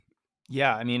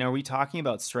Yeah, I mean, are we talking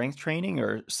about strength training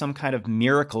or some kind of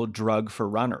miracle drug for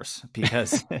runners?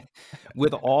 Because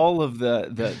with all of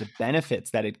the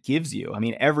benefits that it gives you, I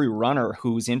mean, every runner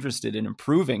who's interested in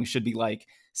improving should be like,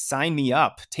 sign me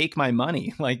up, take my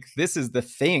money. Like, this is the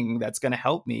thing that's going to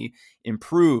help me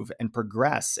improve and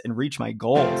progress and reach my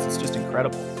goals. It's just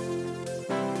incredible.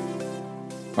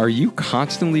 Are you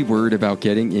constantly worried about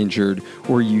getting injured,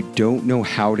 or you don't know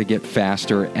how to get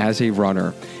faster as a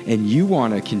runner and you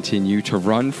want to continue to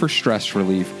run for stress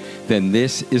relief? Then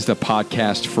this is the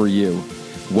podcast for you.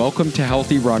 Welcome to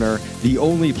Healthy Runner, the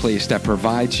only place that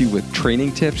provides you with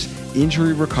training tips,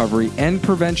 injury recovery, and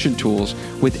prevention tools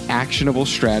with actionable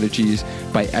strategies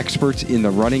by experts in the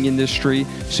running industry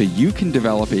so you can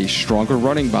develop a stronger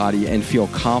running body and feel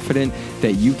confident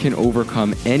that you can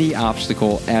overcome any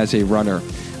obstacle as a runner.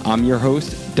 I'm your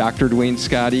host, Dr. Dwayne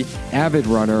Scotti, avid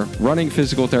runner, running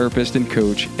physical therapist and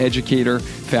coach, educator,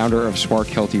 founder of Spark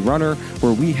Healthy Runner,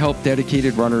 where we help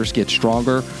dedicated runners get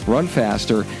stronger, run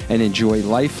faster, and enjoy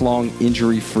lifelong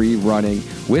injury-free running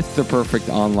with the perfect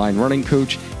online running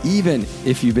coach, even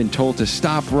if you've been told to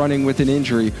stop running with an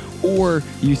injury or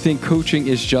you think coaching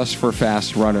is just for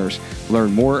fast runners.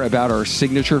 Learn more about our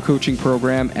signature coaching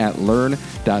program at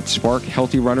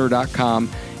learn.sparkhealthyrunner.com.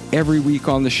 Every week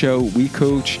on the show, we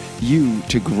coach you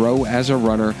to grow as a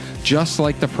runner, just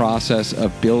like the process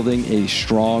of building a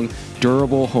strong,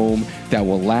 durable home that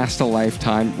will last a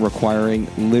lifetime, requiring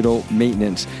little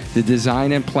maintenance. The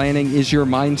design and planning is your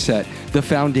mindset. The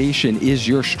foundation is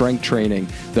your strength training.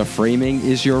 The framing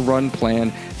is your run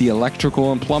plan. The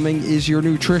electrical and plumbing is your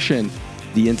nutrition.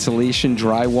 The insulation,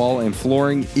 drywall, and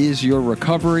flooring is your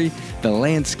recovery. The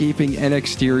landscaping and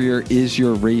exterior is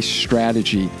your race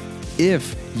strategy.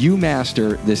 If you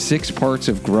master the 6 parts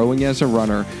of growing as a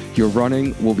runner, your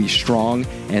running will be strong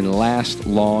and last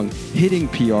long, hitting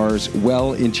PRs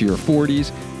well into your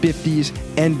 40s, 50s,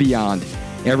 and beyond.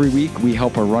 Every week, we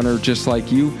help a runner just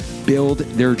like you build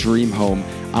their dream home.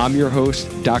 I'm your host,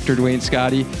 Dr. Dwayne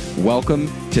Scotti.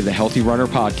 Welcome to the Healthy Runner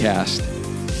Podcast.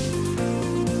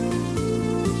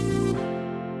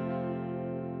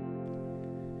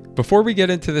 Before we get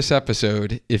into this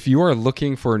episode, if you are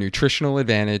looking for a nutritional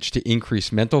advantage to increase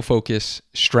mental focus,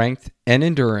 strength, and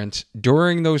endurance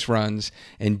during those runs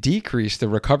and decrease the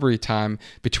recovery time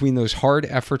between those hard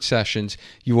effort sessions,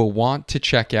 you will want to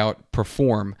check out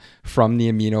Perform from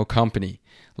the Amino Company.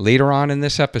 Later on in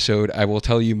this episode, I will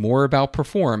tell you more about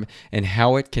Perform and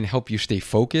how it can help you stay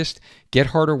focused, get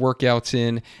harder workouts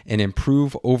in, and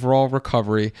improve overall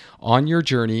recovery on your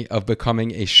journey of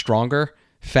becoming a stronger,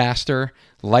 faster,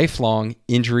 lifelong,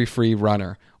 injury-free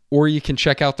runner. Or you can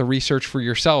check out the research for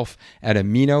yourself at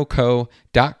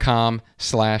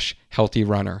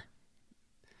aminoco.com/healthyrunner.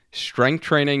 Strength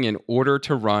training in order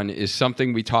to run is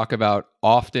something we talk about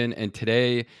often, and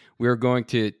today we're going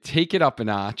to take it up a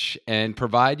notch and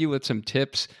provide you with some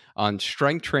tips on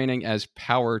strength training as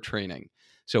power training.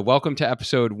 So welcome to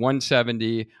episode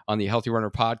 170 on the Healthy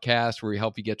Runner Podcast, where we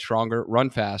help you get stronger, run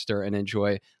faster, and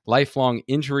enjoy lifelong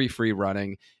injury-free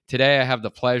running. Today, I have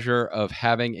the pleasure of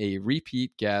having a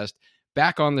repeat guest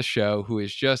back on the show who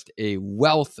is just a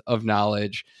wealth of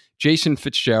knowledge. Jason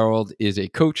Fitzgerald is a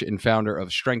coach and founder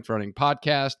of Strength Running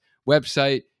Podcast,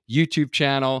 website, YouTube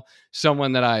channel,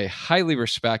 someone that I highly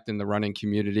respect in the running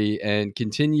community and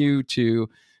continue to,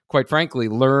 quite frankly,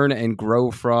 learn and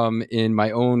grow from in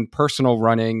my own personal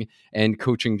running and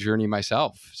coaching journey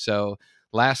myself. So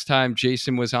last time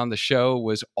Jason was on the show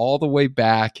was all the way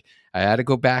back. I had to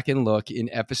go back and look in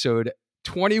episode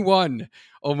 21,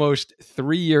 almost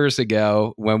 3 years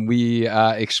ago, when we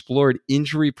explored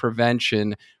injury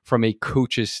prevention from a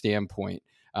coach's standpoint.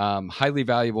 Highly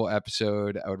valuable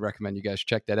episode. I would recommend you guys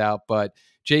check that out. But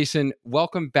Jason,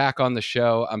 welcome back on the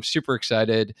show. I'm super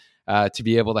excited to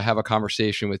be able to have a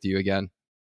conversation with you again.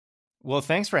 Well,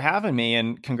 thanks for having me,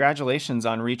 and congratulations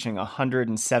on reaching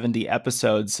 170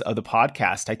 episodes of the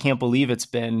podcast. I can't believe it's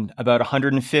been about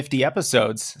 150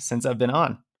 episodes since I've been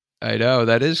on. I know,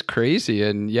 that is crazy.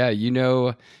 And yeah, you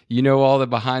know all the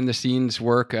behind the scenes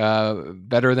work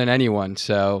better than anyone.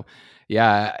 So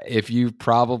yeah, if you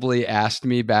probably asked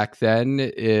me back then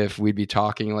if we'd be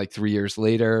talking like 3 years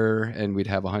later and we'd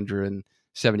have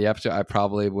 170 episodes, I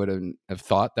probably wouldn't have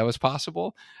thought that was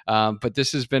possible. But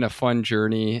this has been a fun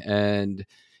journey, and,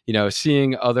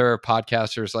 seeing other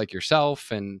podcasters like yourself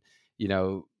and,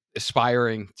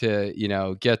 aspiring to,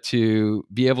 get to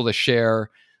be able to share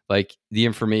like the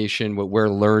information, what we're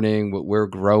learning, what we're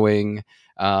growing,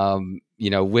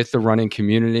 with the running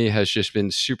community has just been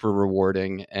super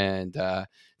rewarding. And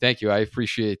thank you. I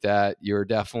appreciate that. You're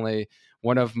definitely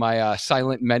one of my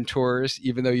silent mentors,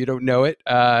 even though you don't know it.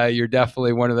 You're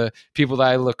definitely one of the people that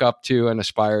I look up to and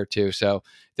aspire to. So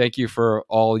thank you for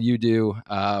all you do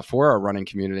for our running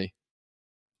community.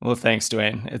 Well, thanks,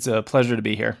 Dwayne. It's a pleasure to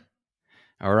be here.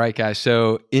 All right, guys.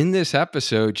 So in this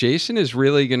episode, Jason is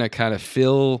really going to kind of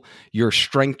fill your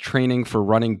strength training for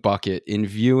running bucket in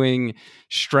viewing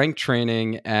strength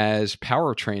training as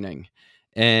power training.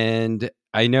 And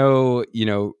I know,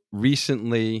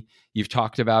 recently you've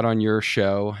talked about on your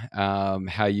show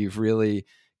how you've really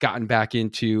gotten back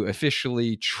into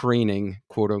officially training,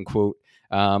 quote unquote,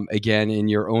 again in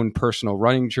your own personal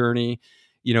running journey.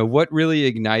 What really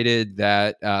ignited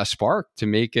that spark to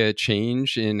make a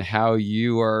change in how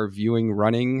you are viewing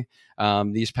running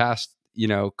these past,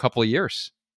 couple of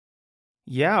years?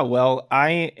 Yeah, well,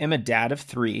 I am a dad of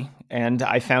three, and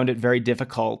I found it very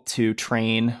difficult to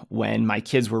train when my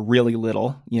kids were really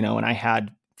little, and I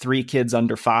had three kids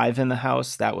under five in the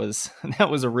house. That was that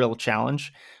was a real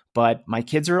challenge. But my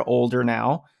kids are older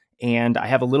now, and I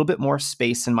have a little bit more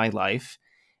space in my life.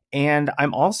 And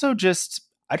I'm also just,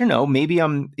 I don't know, maybe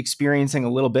I'm experiencing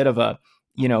a little bit of a,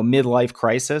 midlife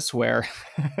crisis where,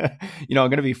 I'm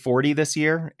going to be 40 this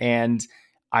year and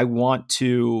I want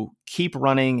to keep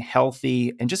running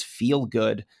healthy and just feel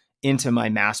good into my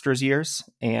master's years.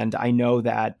 And I know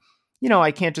that,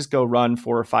 I can't just go run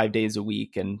 4 or 5 days a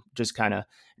week and just kind of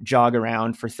jog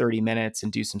around for 30 minutes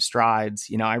and do some strides.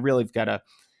 I really have got to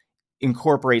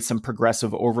incorporate some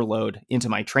progressive overload into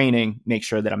my training, make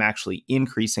sure that I'm actually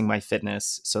increasing my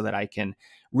fitness so that I can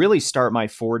really start my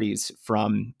 40s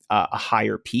from a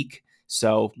higher peak.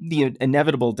 So the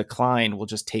inevitable decline will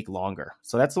just take longer.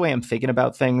 So that's the way I'm thinking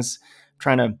about things,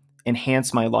 trying to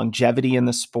enhance my longevity in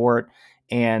the sport.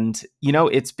 And,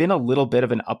 it's been a little bit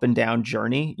of an up and down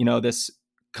journey. This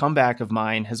comeback of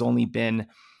mine has only been,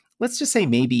 let's just say,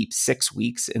 maybe 6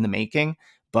 weeks in the making.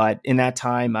 But in that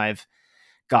time, I've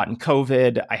gotten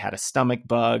COVID. I had a stomach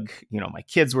bug. My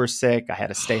kids were sick. I had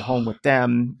to stay home with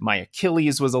them. My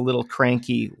Achilles was a little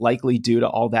cranky, likely due to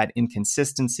all that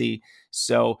inconsistency.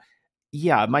 So,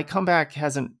 yeah, my comeback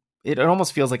it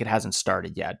almost feels like it hasn't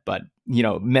started yet. But,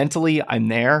 mentally, I'm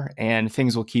there and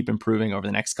things will keep improving over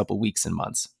the next couple of weeks and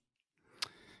months.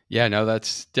 Yeah, no,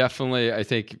 that's definitely, I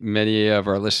think many of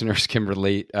our listeners can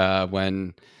relate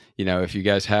when, if you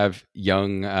guys have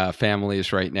young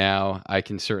families right now, I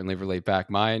can certainly relate back.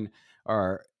 Mine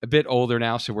are a bit older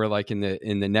now. So we're like in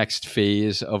the next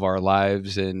phase of our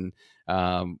lives. And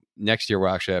next year we'll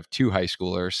actually have two high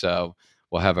schoolers. So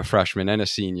we'll have a freshman and a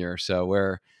senior. So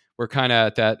we're kind of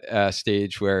at that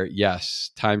stage where, yes,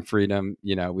 time freedom,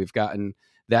 we've gotten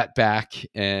that back,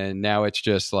 and now it's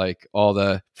just like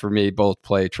for me, both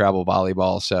play travel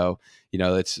volleyball, so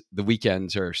it's the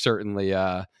weekends are certainly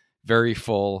very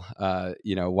full,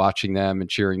 watching them and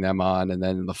cheering them on, and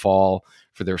then in the fall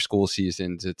for their school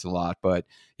seasons it's a lot. But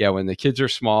yeah, when the kids are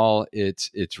small,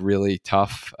 it's really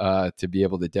tough to be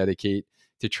able to dedicate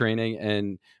to training.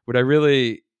 And what I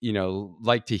really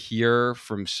like to hear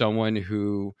from someone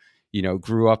who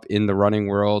grew up in the running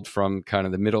world from kind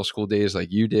of the middle school days like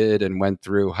you did and went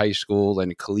through high school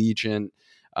and collegiate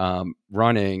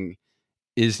running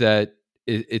is that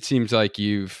it seems like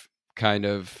you've kind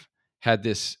of had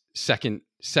this second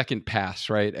pass,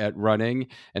 right, at running.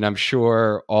 And I'm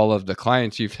sure all of the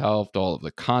clients you've helped, all of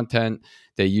the content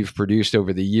that you've produced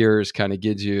over the years kind of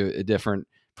gives you a different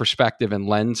perspective and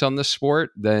lens on the sport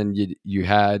than you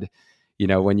had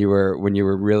when you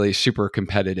were really super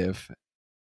competitive.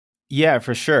 Yeah,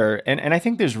 for sure. And I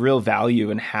think there's real value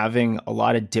in having a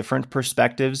lot of different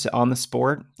perspectives on the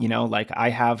sport. Like I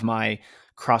have my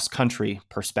cross country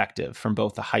perspective from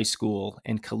both the high school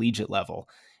and collegiate level.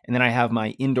 And then I have my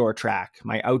indoor track,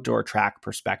 my outdoor track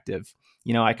perspective.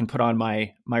 I can put on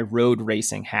my road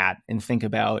racing hat and think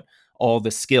about all the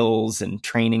skills and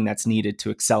training that's needed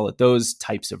to excel at those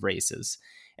types of races.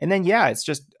 And then, yeah, it's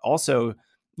just also,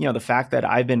 the fact that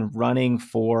I've been running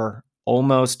for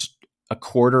almost a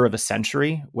quarter of a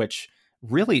century, which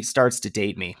really starts to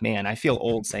date me. Man, I feel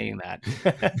old saying that.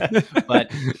 But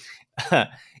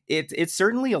it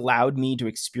certainly allowed me to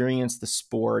experience the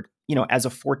sport, as a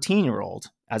 14-year-old,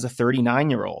 as a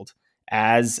 39-year-old,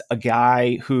 as a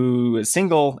guy who is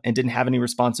single and didn't have any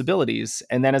responsibilities,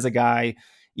 and then as a guy,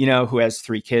 who has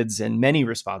three kids and many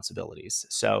responsibilities.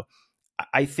 So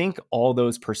I think all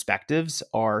those perspectives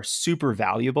are super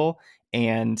valuable.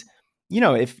 And,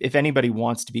 if anybody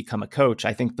wants to become a coach,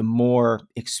 I think the more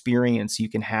experience you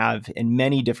can have in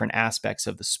many different aspects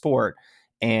of the sport,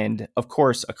 and of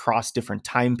course, across different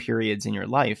time periods in your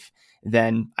life,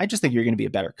 then I just think you're going to be a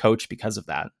better coach because of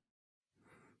that.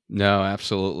 No,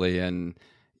 absolutely. And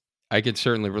I can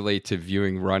certainly relate to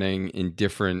viewing running in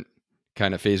different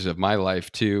kind of phases of my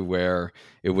life too, where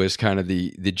it was kind of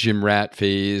the gym rat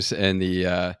phase and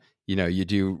the you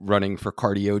do running for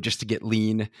cardio just to get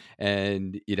lean,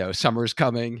 and summer's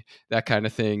coming, that kind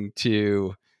of thing,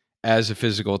 to as a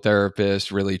physical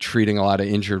therapist really treating a lot of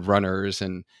injured runners.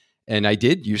 And I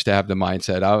did used to have the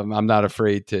mindset, I'm not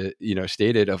afraid to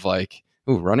state it, of like,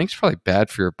 ooh, running's probably bad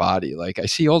for your body. Like, I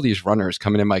see all these runners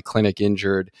coming in my clinic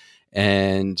injured,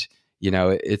 and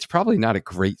it's probably not a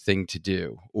great thing to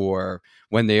do. Or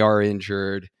when they are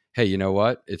injured, hey, you know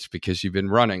what? It's because you've been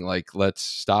running. Like, let's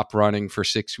stop running for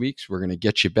 6 weeks. We're going to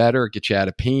get you better, get you out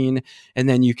of pain. And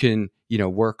then you can,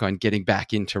 work on getting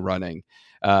back into running.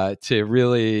 To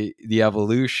really the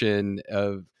evolution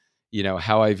of,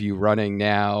 how I view running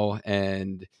now,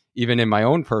 and even in my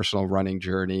own personal running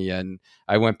journey. And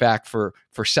I went back for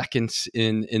seconds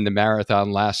in the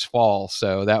marathon last fall.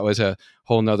 So that was a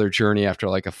whole nother journey after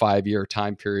like a 5-year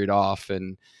time period off.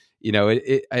 And,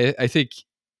 I think,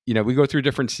 we go through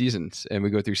different seasons, and we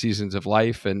go through seasons of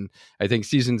life, and I think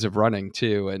seasons of running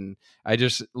too. And I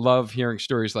just love hearing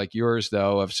stories like yours,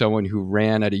 though, of someone who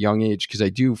ran at a young age, because I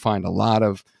do find a lot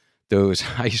of those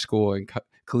high school and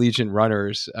collegiate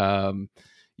runners,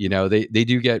 they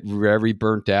do get very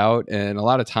burnt out, and a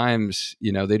lot of times,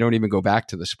 they don't even go back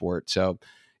to the sport. So,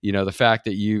 the fact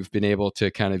that you've been able to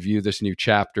kind of view this new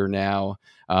chapter now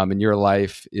in your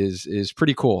life is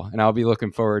pretty cool. And I'll be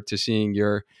looking forward to seeing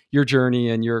your journey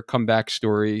and your comeback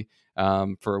story,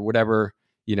 for whatever,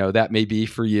 that may be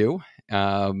for you.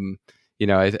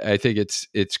 I think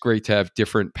it's great to have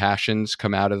different passions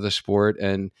come out of the sport,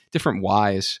 and different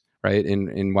whys, right?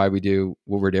 In why we do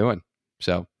what we're doing.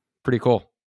 So pretty cool.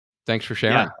 Thanks for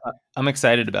sharing. Yeah, I'm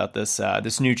excited about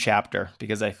this new chapter,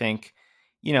 because I think,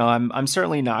 I'm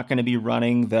certainly not going to be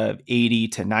running the 80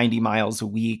 to 90 miles a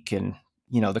week and,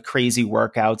 the crazy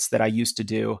workouts that I used to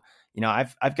do.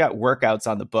 I've got workouts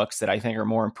on the books that I think are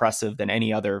more impressive than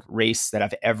any other race that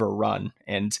I've ever run.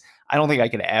 And I don't think I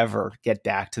could ever get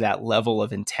back to that level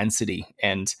of intensity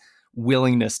and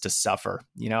willingness to suffer.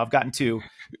 I've gotten too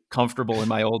comfortable in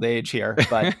my old age here,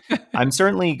 but I'm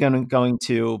certainly going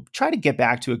to try to get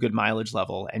back to a good mileage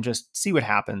level and just see what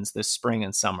happens this spring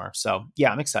and summer. So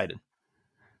yeah, I'm excited.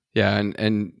 Yeah,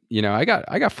 and I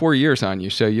got 4 years on you,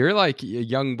 so you're like a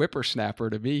young whippersnapper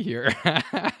to me here.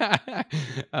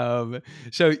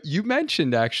 So you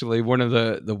mentioned actually one of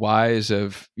the whys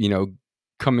of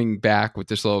coming back with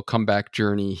this little comeback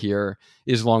journey here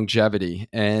is longevity,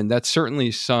 and that's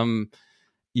certainly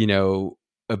you know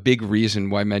a big reason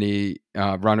why many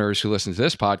runners who listen to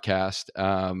this podcast,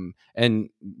 and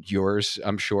yours,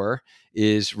 I'm sure,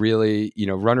 is really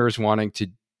runners wanting to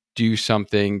do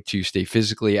something to stay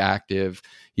physically active,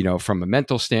 from a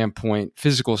mental standpoint,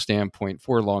 physical standpoint,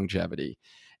 for longevity.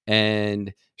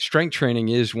 And strength training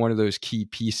is one of those key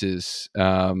pieces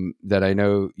that I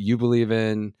know you believe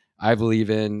in, I believe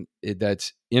in,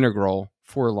 that's integral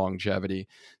for longevity.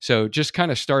 So just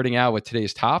kind of starting out with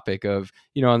today's topic of,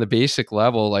 on the basic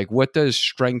level, like, what does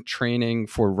strength training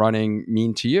for running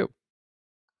mean to you?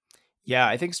 Yeah,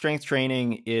 I think strength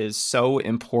training is so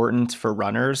important for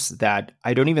runners that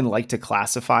I don't even like to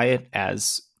classify it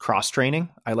as cross training.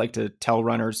 I like to tell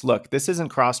runners, look, this isn't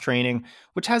cross training,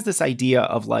 which has this idea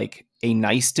of like a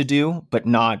nice to do, but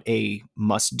not a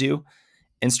must do.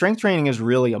 And strength training is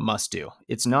really a must do.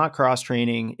 It's not cross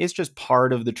training. It's just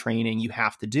part of the training you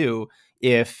have to do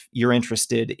if you're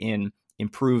interested in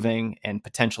improving and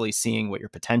potentially seeing what your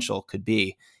potential could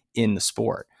be in the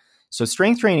sport. So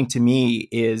strength training to me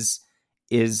is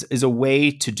a way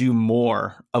to do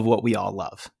more of what we all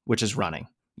love, which is running.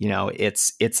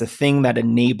 It's a thing that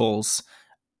enables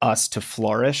us to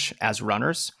flourish as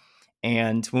runners.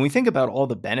 And when we think about all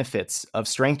the benefits of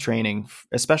strength training,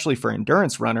 especially for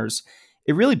endurance runners,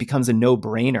 it really becomes a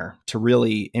no-brainer to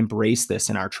really embrace this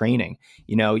in our training.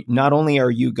 Not only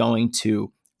are you going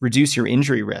to reduce your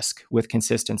injury risk with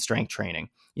consistent strength training.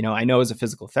 I know as a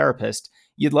physical therapist,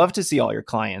 you'd love to see all your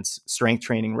clients strength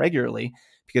training regularly,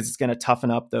 because it's going to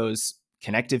toughen up those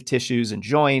connective tissues and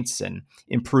joints and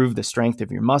improve the strength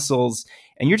of your muscles.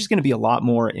 And you're just going to be a lot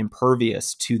more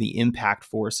impervious to the impact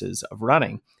forces of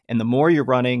running. And the more you're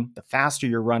running, the faster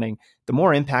you're running, the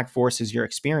more impact forces you're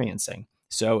experiencing.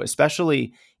 So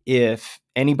especially if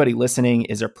anybody listening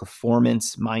is a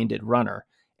performance-minded runner,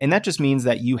 and that just means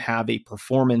that you have a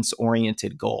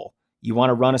performance-oriented goal. You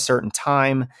want to run a certain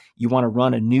time. You want to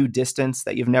run a new distance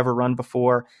that you've never run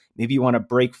before. Maybe you want to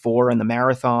break 4 in the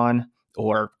marathon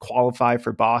or qualify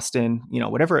for Boston,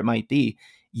 whatever it might be.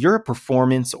 You're a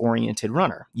performance-oriented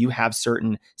runner. You have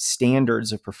certain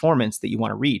standards of performance that you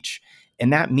want to reach.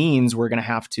 And that means we're going to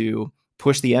have to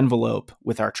push the envelope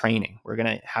with our training. We're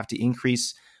going to have to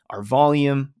increase our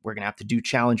volume. We're going to have to do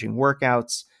challenging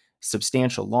workouts,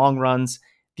 substantial long runs.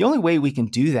 The only way we can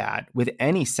do that with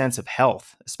any sense of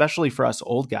health, especially for us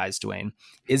old guys, Dwayne,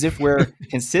 is if we're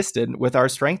consistent with our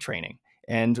strength training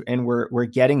and we're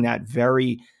getting that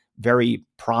very, very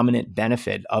prominent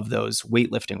benefit of those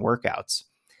weightlifting workouts.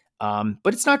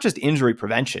 But it's not just injury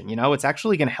prevention, it's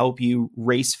actually going to help you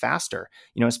race faster,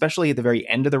 especially at the very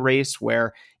end of the race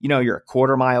where, you're a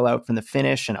quarter mile out from the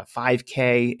finish in a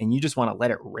 5K and you just want to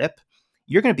let it rip.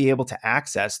 You're going to be able to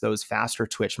access those faster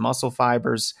twitch muscle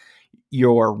fibers.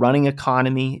 Your running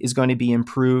economy is going to be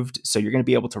improved. So you're going to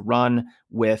be able to run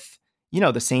with,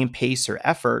 the same pace or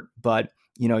effort, but,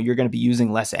 you're going to be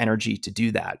using less energy to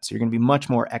do that. So you're going to be much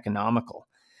more economical.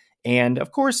 And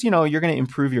of course, you're going to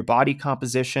improve your body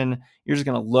composition. You're just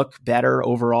going to look better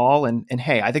overall. And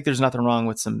hey, I think there's nothing wrong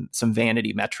with some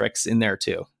vanity metrics in there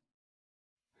too.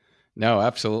 No,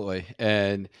 absolutely.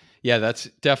 And yeah, that's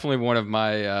definitely one of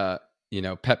my,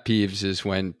 pet peeves is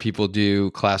when people do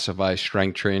classify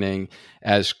strength training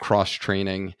as cross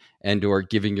training and or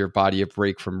giving your body a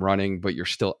break from running, but you're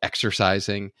still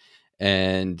exercising.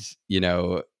 And,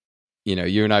 you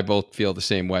and I both feel the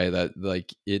same way that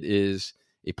like it is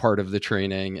a part of the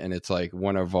training, and it's like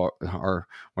one of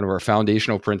our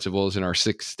foundational principles and our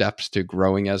 6 steps to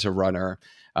growing as a runner,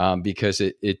 because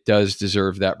it does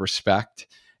deserve that respect.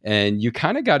 And you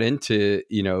kind of got into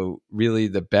really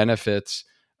the benefits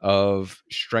of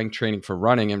strength training for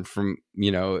running, and from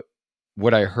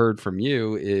what I heard from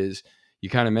you is you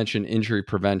kind of mentioned injury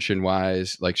prevention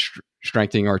wise, like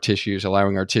strengthening our tissues,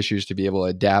 allowing our tissues to be able to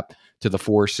adapt to the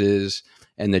forces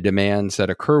and the demands that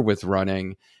occur with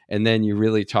running. And then you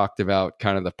really talked about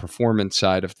kind of the performance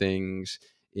side of things,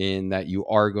 in that you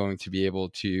are going to be able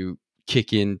to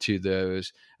kick into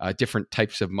those different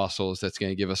types of muscles. That's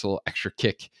going to give us a little extra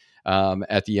kick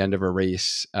at the end of a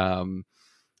race.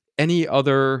 Any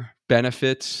other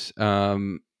benefits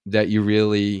that you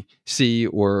really see,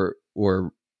 or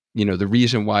the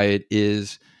reason why it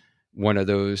is one of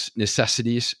those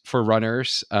necessities for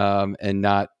runners, and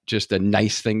not just a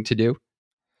nice thing to do?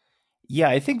 Yeah,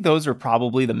 I think those are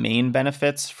probably the main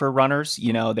benefits for runners.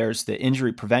 There's the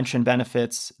injury prevention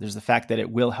benefits. There's the fact that it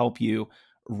will help you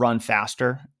run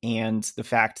faster, and the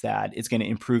fact that it's going to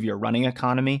improve your running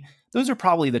economy. Those are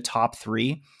probably the top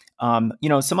 3.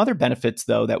 Some other benefits,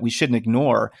 though, that we shouldn't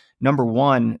ignore. Number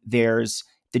one, there's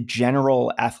the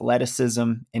general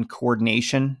athleticism and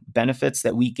coordination benefits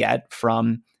that we get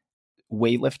from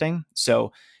weightlifting.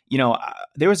 So,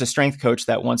 there was a strength coach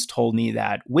that once told me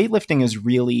that weightlifting is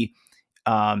really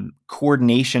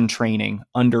coordination training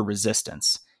under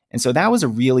resistance. And so that was a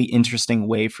really interesting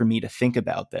way for me to think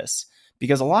about this,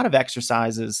 because a lot of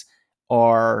exercises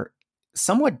are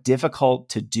somewhat difficult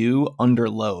to do under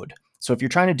load. So if you're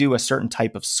trying to do a certain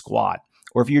type of squat,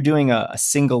 or if you're doing a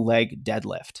single leg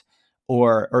deadlift,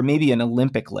 or maybe an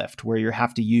Olympic lift where you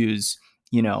have to use,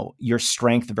 your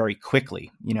strength very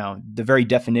quickly, the very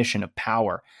definition of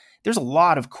power, there's a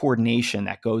lot of coordination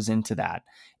that goes into that.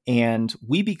 And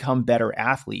we become better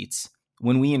athletes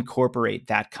when we incorporate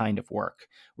that kind of work.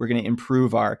 We're going to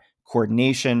improve our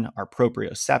coordination, our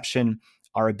proprioception,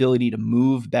 our ability to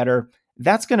move better.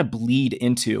 That's going to bleed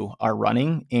into our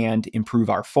running and improve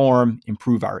our form,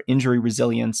 improve our injury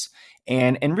resilience,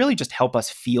 and really just help us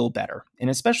feel better.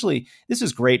 And especially, this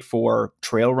is great for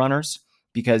trail runners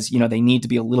because, they need to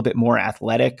be a little bit more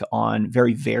athletic on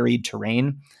very varied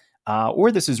terrain.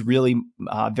 Or this is really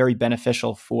very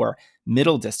beneficial for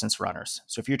middle distance runners.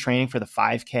 So if you're training for the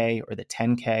 5K or the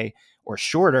 10K or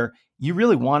shorter, you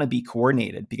really want to be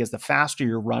coordinated, because the faster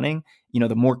you're running,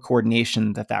 the more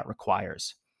coordination that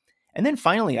requires. And then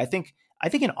finally, I think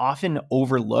an often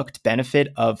overlooked benefit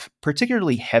of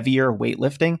particularly heavier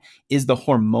weightlifting is the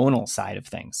hormonal side of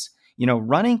things.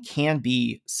 Running can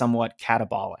be somewhat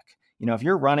catabolic. If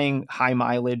you're running high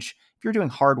mileage, if you're doing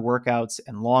hard workouts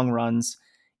and long runs,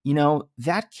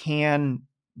 that can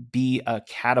be a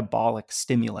catabolic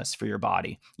stimulus for your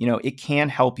body. It can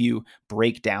help you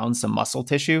break down some muscle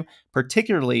tissue,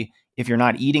 particularly if you're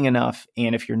not eating enough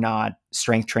and if you're not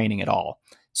strength training at all.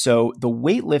 So the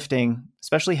weightlifting,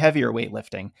 especially heavier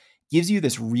weightlifting, gives you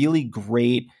this really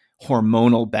great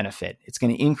hormonal benefit. It's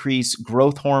going to increase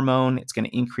growth hormone. It's going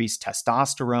to increase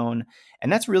testosterone.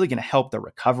 And that's really going to help the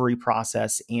recovery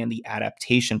process and the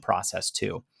adaptation process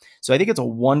too. So I think it's a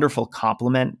wonderful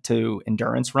complement to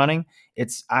endurance running.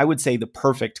 It's, I would say, the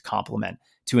perfect complement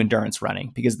to endurance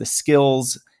running, because the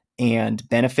skills and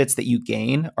benefits that you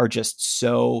gain are just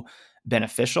so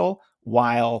beneficial,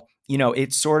 while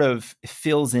it sort of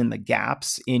fills in the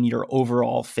gaps in your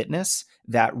overall fitness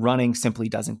that running simply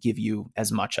doesn't give you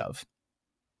as much of.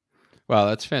 Wow,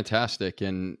 that's fantastic.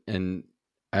 And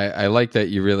I like that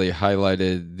you really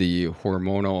highlighted the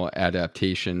hormonal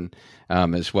adaptation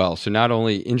as well. So not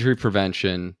only injury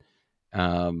prevention,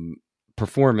 um,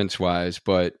 performance wise,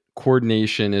 but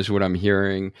coordination is what I'm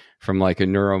hearing from like a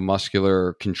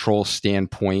neuromuscular control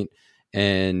standpoint,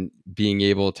 and being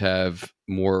able to have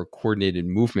more coordinated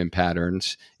movement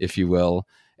patterns, if you will,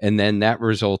 and then that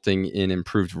resulting in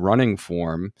improved running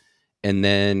form, and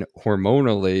then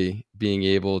hormonally being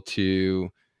able to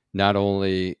not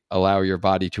only allow your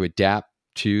body to adapt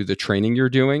to the training you're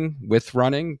doing with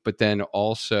running, but then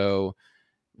also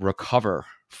recover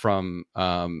from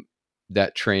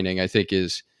that training, I think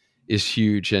is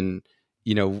huge. And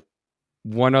you know,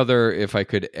 one other, if I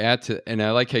could add to, and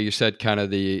I like how you said kind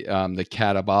of the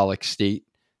catabolic state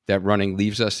that running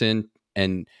leaves us in,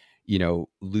 and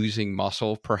losing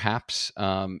muscle perhaps,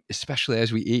 especially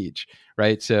as we age,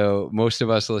 right? So most of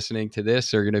us listening to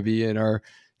this are going to be in our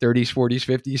 30s, 40s,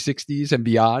 50s, 60s and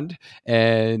beyond,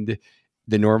 and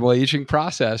the normal aging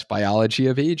process, biology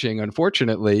of aging,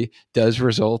 unfortunately, does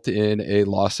result in a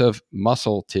loss of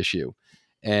muscle tissue.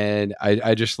 And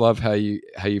I just love how you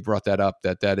brought that up,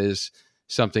 that is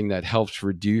something that helps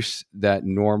reduce that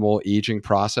normal aging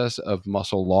process of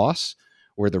muscle loss,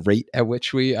 or the rate at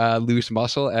which we lose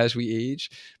muscle as we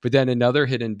age. But then another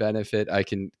hidden benefit I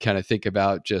can kind of think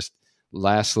about, just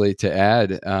lastly to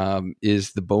add,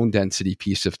 is the bone density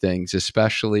piece of things,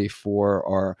 especially for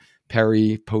our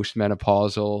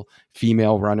postmenopausal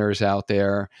female runners out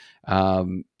there.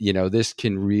 This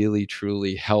can really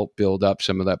truly help build up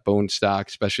some of that bone stock,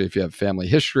 especially if you have family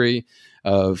history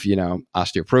of,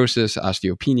 osteoporosis,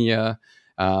 osteopenia,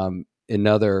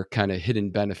 another kind of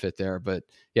hidden benefit there. But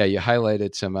yeah, you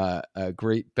highlighted some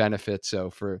great benefits.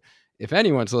 So if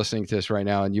anyone's listening to this right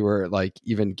now and you were like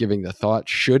even giving the thought,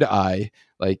 should I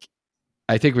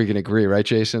think we can agree, right,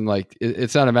 Jason? Like,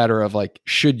 it's not a matter of like,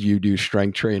 should you do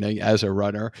strength training as a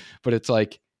runner, but it's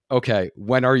like, okay,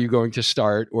 when are you going to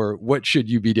start, or what should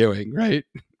you be doing, right?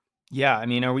 Yeah, I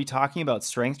mean, are we talking about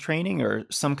strength training or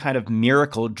some kind of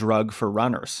miracle drug for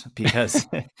runners? Because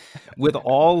with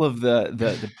all of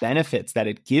the benefits that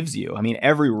it gives you, I mean,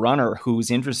 every runner who's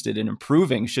interested in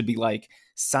improving should be like,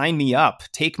 sign me up,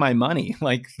 take my money.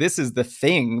 Like, this is the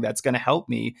thing that's going to help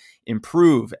me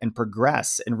improve and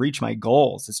progress and reach my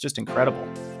goals. It's just incredible.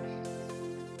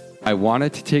 I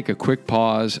wanted to take a quick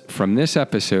pause from this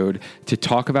episode to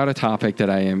talk about a topic that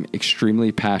I am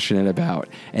extremely passionate about,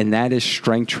 and that is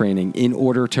strength training in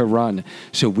order to run,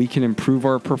 so we can improve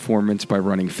our performance by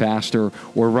running faster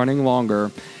or running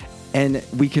longer. And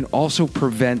we can also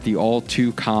prevent the all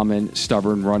too common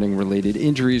stubborn running related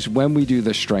injuries when we do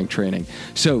the strength training.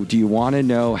 So do you want to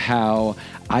know how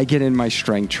I get in my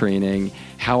strength training,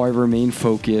 how I remain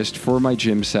focused for my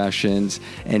gym sessions,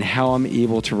 and how I'm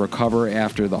able to recover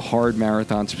after the hard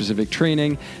marathon specific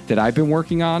training that I've been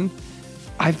working on?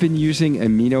 I've been using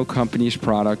Amino Company's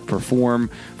product Perform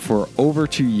for over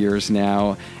 2 years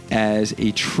now as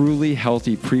a truly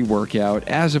healthy pre-workout,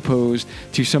 as opposed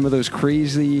to some of those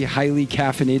crazy, highly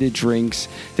caffeinated drinks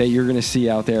that you're going to see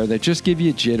out there that just give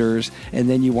you jitters and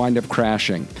then you wind up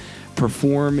crashing.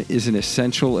 Perform is an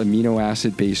essential amino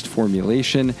acid-based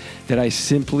formulation that I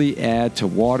simply add to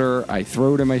water. I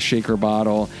throw it in my shaker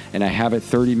bottle, and I have it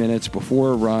 30 minutes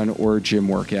before a run or a gym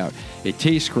workout. It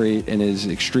tastes great and is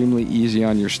extremely easy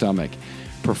on your stomach.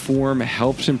 Perform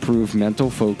helps improve mental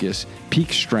focus,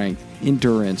 peak strength,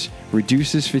 endurance,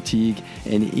 reduces fatigue,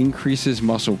 and increases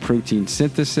muscle protein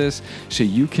synthesis so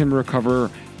you can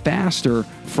recover faster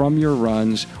from your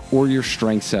runs or your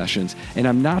strength sessions. And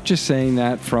I'm not just saying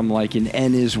that from like an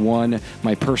N is one,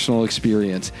 my personal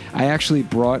experience. I actually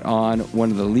brought on one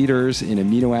of the leaders in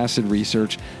amino acid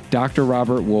research, Dr.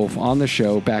 Robert Wolf, on the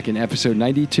show back in episode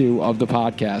 92 of the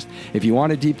podcast. If you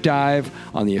want a deep dive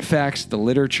on the effects, the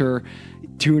literature,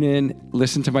 tune in,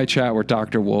 listen to my chat with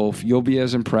Dr. Wolf. You'll be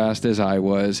as impressed as I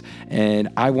was. And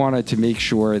I wanted to make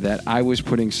sure that I was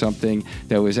putting something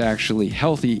that was actually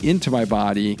healthy into my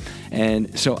body.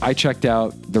 And so I checked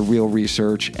out the real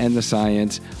research and the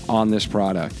science on this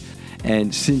product.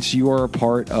 And since you are a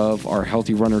part of our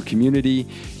Healthy Runner community,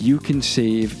 you can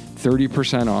save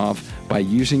 30% off by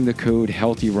using the code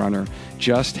HEALTHYRUNNER.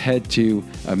 Just head to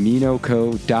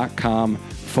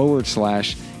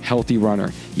aminoco.com/Healthy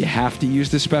Runner. You have to use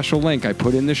the special link I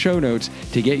put in the show notes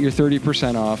to get your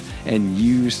 30% off and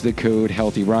use the code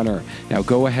Healthy Runner. Now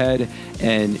go ahead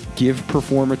and give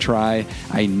Perform a try.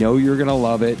 I know you're going to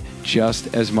love it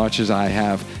just as much as I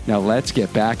have. Now let's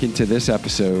get back into this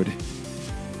episode.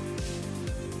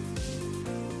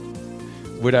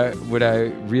 What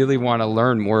I really want to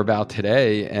learn more about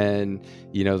today, and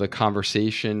the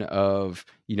conversation of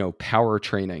power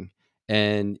training,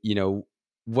 and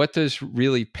what does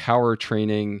really power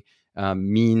training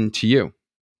mean to you?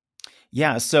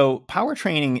 Yeah, so power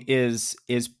training is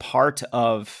part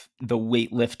of the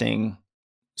weightlifting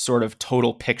sort of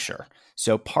total picture.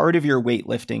 So part of your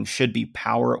weightlifting should be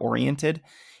power oriented.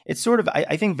 It's sort of,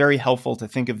 I think, very helpful to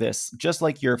think of this just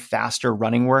like your faster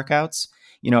running workouts.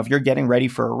 If you're getting ready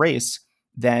for a race,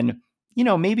 then,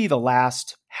 maybe the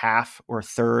last half or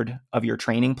third of your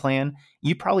training plan,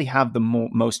 you probably have the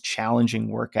most challenging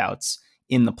workouts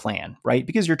in the plan, right?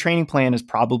 Because your training plan is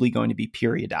probably going to be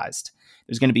periodized.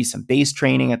 There's going to be some base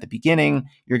training at the beginning.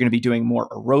 You're going to be doing more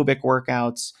aerobic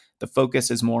workouts. The focus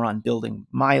is more on building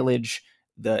mileage.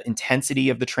 The intensity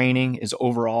of the training is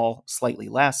overall slightly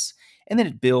less. And then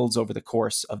it builds over the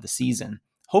course of the season,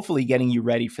 hopefully getting you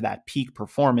ready for that peak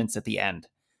performance at the end.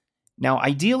 Now,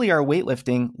 ideally, our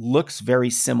weightlifting looks very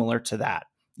similar to that.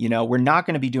 We're not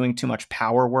going to be doing too much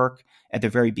power work at the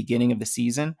very beginning of the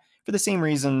season for the same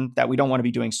reason that we don't want to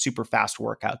be doing super fast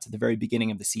workouts at the very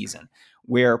beginning of the season.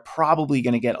 We're probably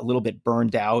going to get a little bit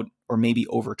burned out or maybe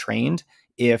overtrained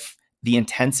if the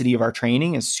intensity of our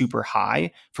training is super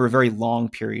high for a very long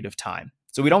period of time.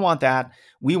 So we don't want that.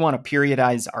 We want to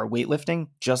periodize our weightlifting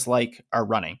just like our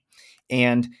running.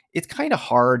 And it's kind of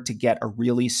hard to get a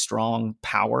really strong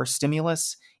power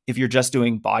stimulus if you're just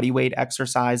doing body weight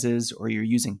exercises or you're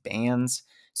using bands.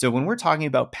 So when we're talking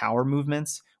about power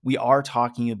movements, we are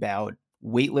talking about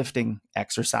weightlifting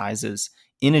exercises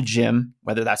in a gym,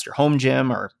 whether that's your home gym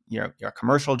or your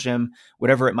commercial gym,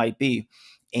 whatever it might be.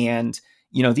 And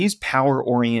these power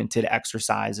oriented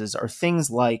exercises are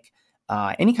things like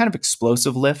any kind of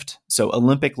explosive lift. So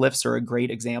Olympic lifts are a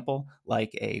great example,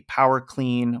 like a power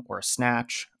clean or a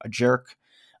snatch, a jerk.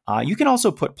 You can also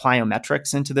put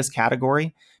plyometrics into this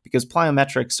category because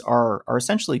plyometrics are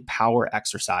essentially power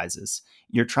exercises.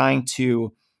 You're trying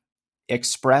to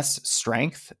express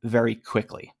strength very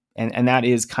quickly. And that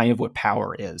is kind of what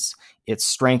power is. It's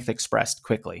strength expressed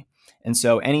quickly. And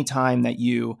so anytime that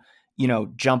you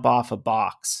jump off a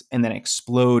box and then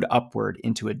explode upward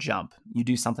into a jump, you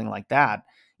do something like that,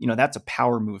 that's a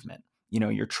power movement.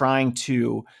 You're trying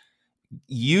to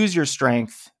use your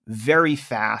strength very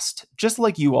fast, just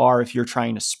like you are if you're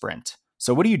trying to sprint.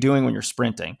 So what are you doing when you're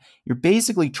sprinting? You're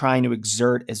basically trying to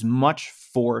exert as much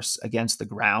force against the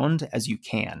ground as you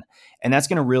can. And that's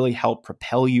going to really help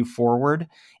propel you forward.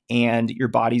 And your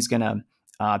body's going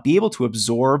to be able to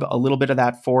absorb a little bit of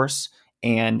that force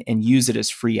and use it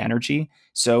as free energy.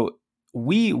 So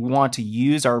we want to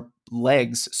use our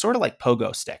legs sort of like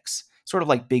pogo sticks, sort of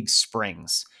like big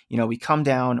springs. We come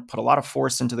down, put a lot of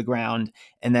force into the ground,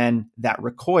 and then that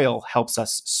recoil helps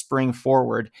us spring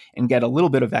forward and get a little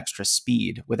bit of extra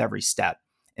speed with every step.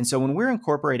 And so when we're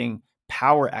incorporating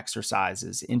power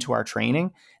exercises into our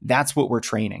training, that's what we're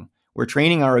training. We're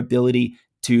training our ability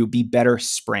to be better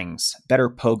springs, better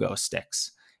pogo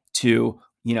sticks, to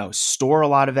store a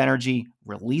lot of energy,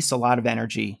 release a lot of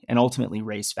energy, and ultimately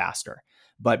race faster.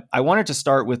 But I wanted to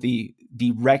start with the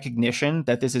recognition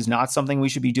that this is not something we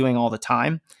should be doing all the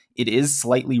time. It is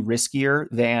slightly riskier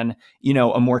than,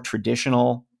 a more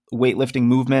traditional weightlifting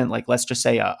movement, like let's just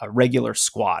say a regular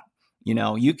squat.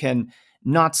 You can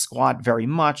not squat very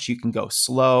much. You can go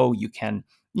slow. You can,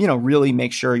 really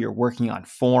make sure you're working on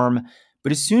form.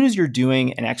 But as soon as you're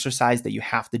doing an exercise that you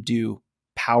have to do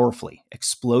powerfully,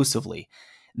 explosively,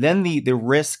 then the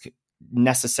risk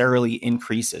necessarily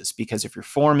increases because if your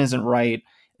form isn't right,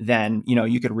 then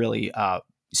you could really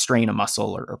strain a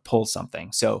muscle or pull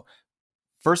something. So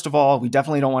first of all, we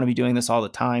definitely don't want to be doing this all the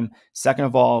time. Second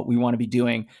of all, we want to be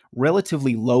doing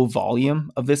relatively low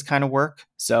volume of this kind of work.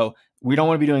 So we don't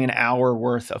want to be doing an hour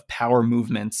worth of power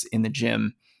movements in the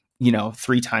gym,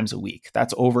 3 times a week.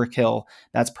 That's overkill.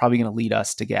 That's probably going to lead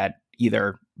us to get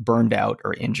either burned out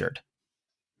or injured.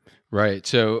 Right.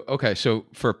 So, okay. So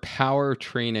for power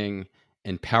training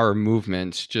and power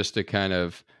movements, just to kind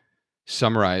of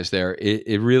summarize there,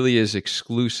 it really is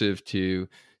exclusive to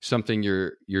something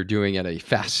you're doing at a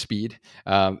fast speed.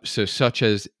 So such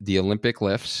as the Olympic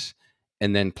lifts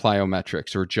and then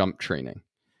plyometrics or jump training,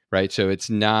 right? So it's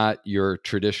not your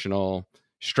traditional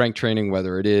strength training,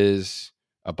 whether it is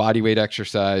a body weight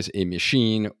exercise, a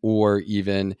machine, or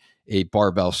even a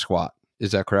barbell squat.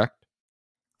 Is that correct?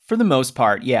 For the most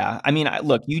part, yeah. I mean,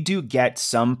 look, you do get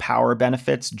some power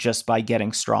benefits just by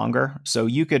getting stronger. So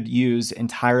you could use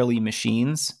entirely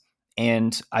machines,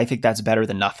 and I think that's better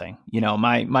than nothing.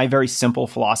 My very simple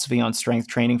philosophy on strength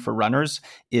training for runners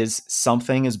is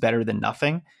something is better than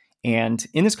nothing. And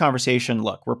in this conversation,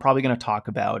 look, we're probably going to talk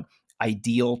about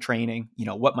ideal training,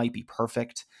 what might be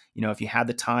perfect. If you had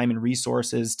the time and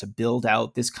resources to build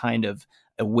out this kind of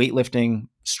a weightlifting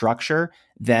structure,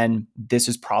 then this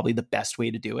is probably the best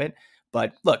way to do it.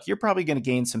 But look, you're probably going to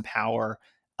gain some power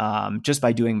just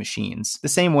by doing machines, the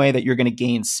same way that you're going to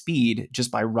gain speed just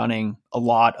by running a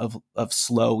lot of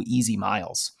slow, easy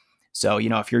miles. So,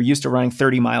 if you're used to running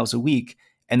 30 miles a week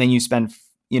and then you spend,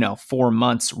 4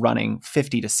 months running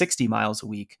 50 to 60 miles a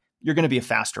week, you're going to be a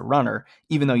faster runner,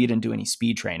 even though you didn't do any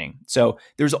speed training. So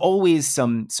there's always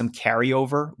some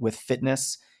carryover with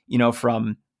fitness,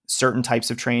 from certain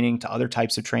types of training to other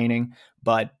types of training.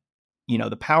 But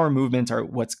the power movements are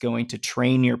what's going to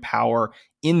train your power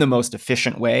in the most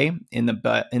efficient way, in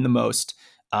the most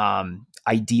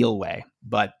ideal way.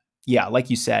 But yeah, like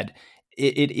you said,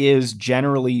 it is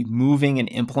generally moving an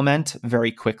implement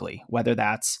very quickly, whether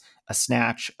that's a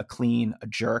snatch, a clean, a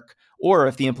jerk, or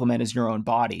if the implement is your own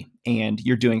body and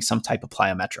you're doing some type of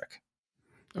plyometric.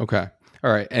 Okay.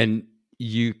 All right. And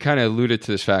you kind of alluded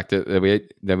to this fact that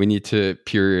we need to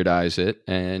periodize it,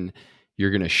 and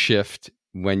you're going to shift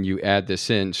when you add this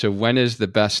in. So when is the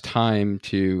best time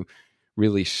to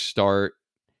really start?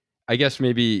 I guess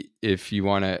maybe if you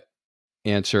want to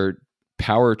answer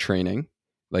power training,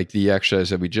 like the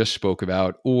exercise that we just spoke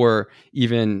about, or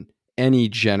even any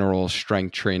general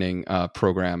strength training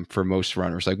program for most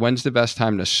runners, like when's the best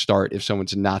time to start if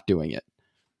someone's not doing it?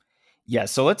 Yeah,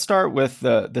 so let's start with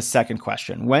the second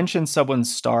question. When should someone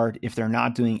start if they're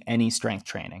not doing any strength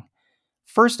training?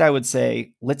 First, I would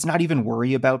say let's not even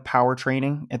worry about power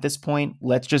training at this point.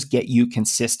 Let's just get you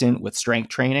consistent with strength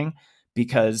training,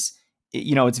 because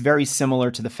it's very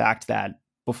similar to the fact that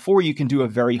before you can do a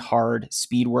very hard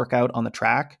speed workout on the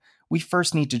track, we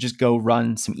first need to just go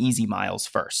run some easy miles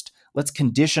first. Let's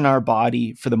condition our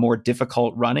body for the more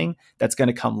difficult running that's going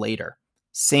to come later.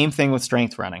 Same thing with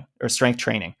strength running or strength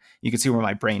training. You can see where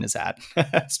my brain is at.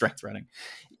 Strength running.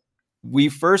 We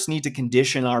first need to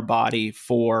condition our body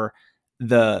for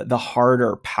the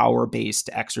harder power-based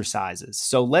exercises.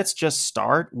 So let's just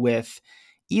start with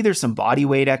either some body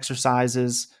weight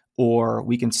exercises, or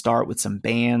we can start with some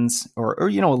bands or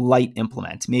a light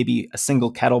implement, maybe a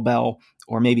single kettlebell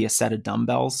or maybe a set of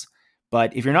dumbbells.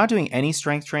 But if you're not doing any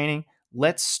strength training,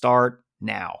 let's start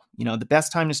now. The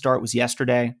best time to start was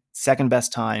yesterday. Second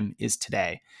best time is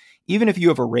today. Even if you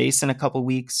have a race in a couple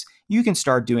weeks, you can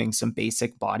start doing some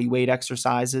basic body weight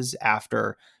exercises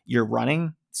after you're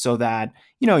running, so that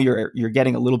you're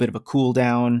getting a little bit of a cool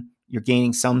down, you're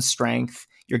gaining some strength,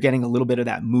 you're getting a little bit of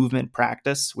that movement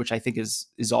practice, which I think is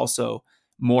also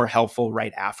more helpful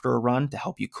right after a run to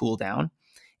help you cool down.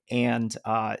 And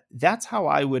that's how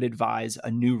I would advise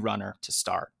a new runner to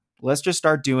start. Let's just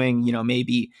start doing,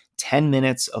 maybe 10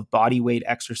 minutes of body weight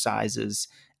exercises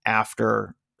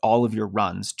after all of your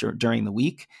runs during the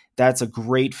week. That's a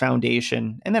great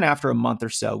foundation. And then after a month or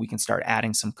so, we can start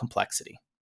adding some complexity.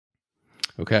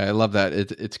 Okay, I love that.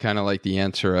 It's kind of like the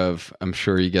answer of, I'm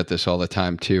sure you get this all the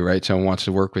time too, right? Someone wants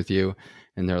to work with you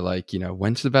and they're like,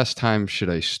 when's the best time should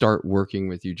I start working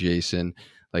with you, Jason?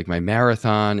 Like my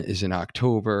marathon is in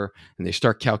October, and they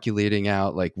start calculating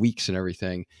out like weeks and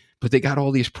everything, but they got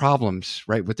all these problems,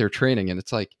 right, with their training. And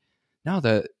it's like, no,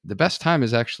 the best time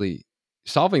is actually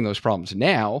solving those problems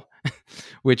now,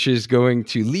 which is going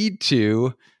to lead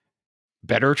to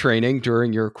better training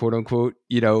during your quote unquote,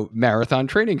 marathon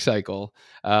training cycle.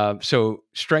 So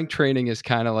strength training is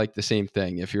kind of like the same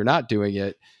thing. If you're not doing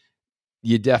it,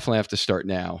 you definitely have to start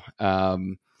now.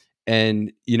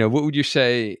 And what would you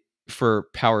say for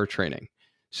power training?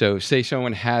 So say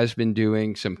someone has been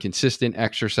doing some consistent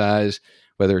exercise,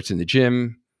 whether it's in the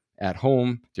gym, at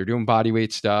home, they're doing body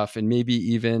weight stuff, and maybe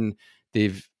even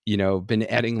they've been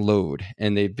adding load,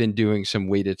 and they've been doing some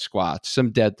weighted squats,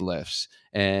 some deadlifts,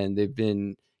 and they've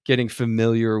been getting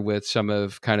familiar with some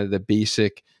of kind of the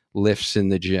basic lifts in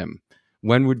the gym.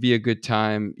 When would be a good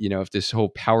time, if this whole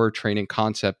power training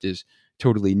concept is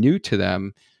totally new to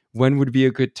them, when would be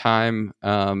a good time,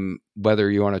 whether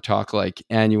you want to talk like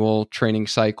annual training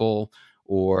cycle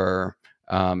or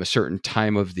a certain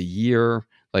time of the year,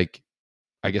 like,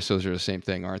 I guess those are the same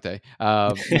thing, aren't they?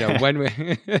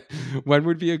 When when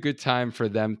would be a good time for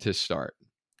them to start?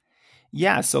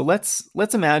 Yeah, so let's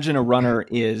imagine a runner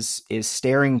is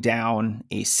staring down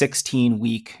a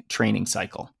 16-week training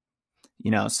cycle.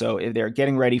 So if they're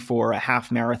getting ready for a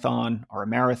half marathon or a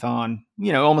marathon,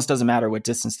 it almost doesn't matter what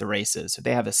distance the race is. If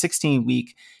they have a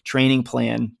 16-week training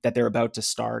plan that they're about to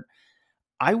start,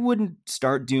 I wouldn't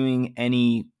start doing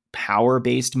any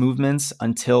power-based movements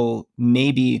until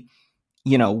maybe,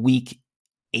 week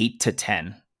 8 to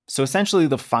 10. So essentially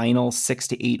the final 6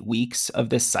 to 8 weeks of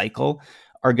this cycle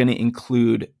are going to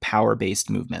include power-based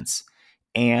movements.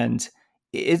 And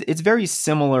it's very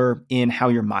similar in how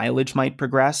your mileage might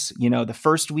progress. The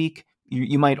first week,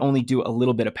 you might only do a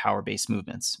little bit of power-based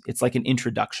movements. It's like an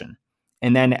introduction.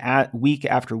 And then at week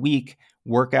after week,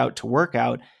 workout to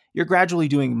workout, you're gradually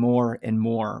doing more and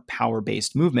more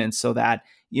power-based movements so that,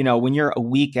 when you're a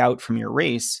week out from your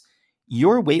race,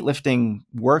 your weightlifting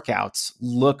workouts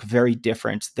look very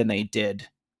different than they did,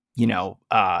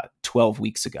 12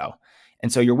 weeks ago.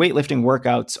 And so your weightlifting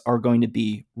workouts are going to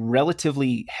be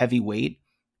relatively heavy weight,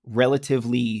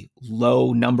 relatively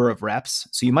low number of reps.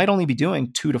 So you might only be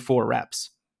doing 2 to 4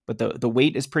 reps, but the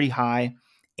weight is pretty high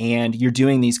and you're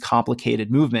doing these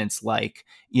complicated movements like,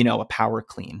 a power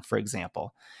clean, for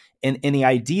example. And the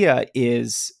idea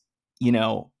is,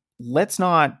 let's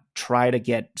not try to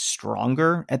get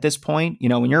stronger at this point.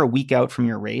 When you're a week out from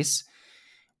your race,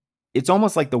 it's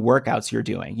almost like the workouts you're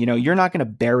doing. You're not going to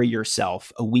bury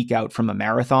yourself a week out from a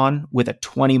marathon with a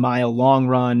 20-mile long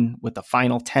run with the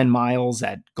final 10 miles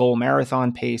at goal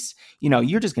marathon pace.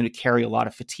 You're just going to carry a lot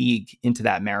of fatigue into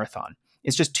that marathon.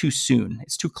 It's just too soon.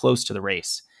 It's too close to the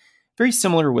race. Very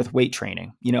similar with weight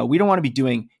training. We don't want to be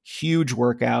doing huge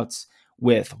workouts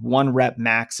with 1 rep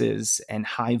maxes and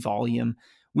high volume.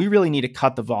 We really need to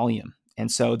cut the volume. And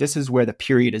so this is where the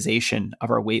periodization of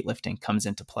our weightlifting comes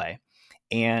into play.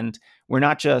 And we're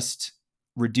not just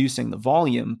reducing the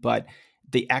volume, but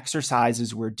the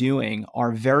exercises we're doing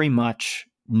are very much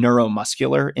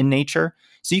neuromuscular in nature.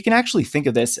 So you can actually think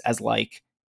of this as like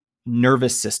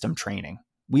nervous system training.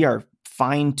 We are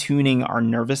fine-tuning our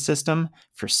nervous system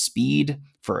for speed,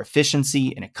 for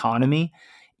efficiency, and economy.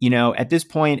 At this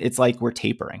point, it's like we're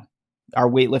tapering. Our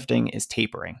weightlifting is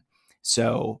tapering.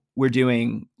 So we're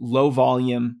doing low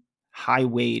volume, high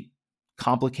weight,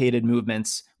 complicated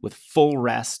movements with full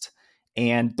rest,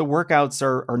 and the workouts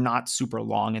are not super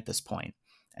long at this point.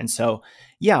 And so,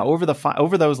 yeah, over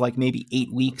those like maybe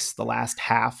 8 weeks, the last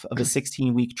half of a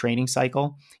 16-week training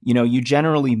cycle, you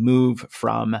generally move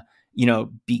from,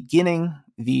 beginning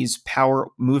these power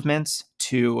movements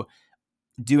to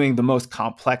doing the most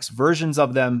complex versions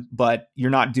of them, but you're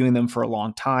not doing them for a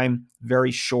long time,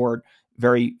 very short,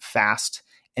 very fast.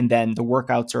 And then the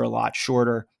workouts are a lot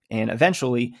shorter. And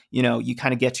eventually, you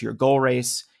kind of get to your goal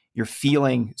race, you're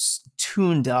feeling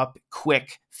tuned up,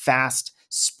 quick, fast,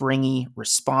 springy,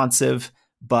 responsive,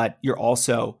 but you're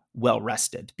also well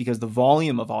rested because the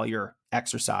volume of all your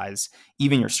exercise,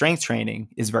 even your strength training,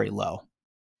 is very low.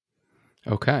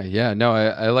 Okay. Yeah. No,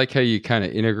 I like how you kind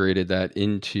of integrated that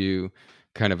into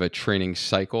kind of a training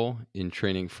cycle in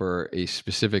training for a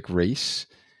specific race.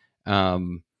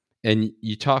 And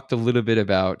you talked a little bit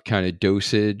about kind of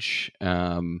dosage.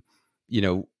 What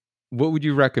would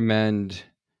you recommend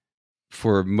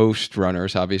for most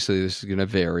runners? Obviously, this is going to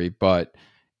vary, but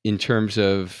in terms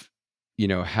of,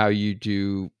 how you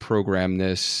do program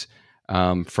this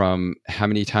from how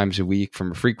many times a week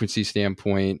from a frequency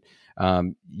standpoint,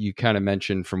 you kind of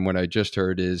mentioned from what I just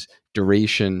heard is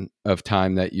duration of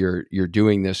time that you're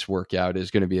doing this workout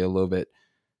is going to be a little bit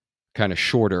kind of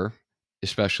shorter,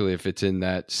 especially if it's in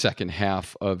that second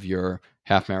half of your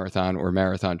half marathon or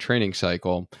marathon training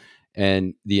cycle.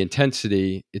 And the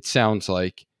intensity, it sounds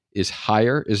like, is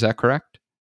higher. Is that correct?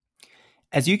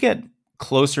 As you get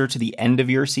closer to the end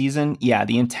of your season, yeah,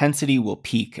 the intensity will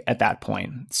peak at that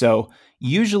point. So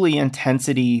usually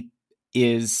intensity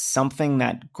is something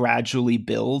that gradually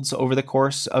builds over the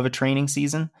course of a training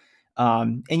season.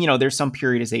 And, there's some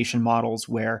periodization models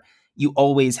where you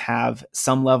always have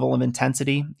some level of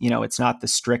intensity. It's not the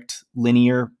strict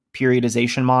linear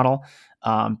periodization model,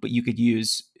 but you could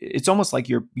use, it's almost like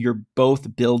you're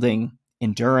both building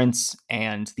endurance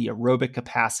and the aerobic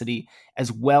capacity,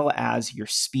 as well as your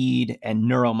speed and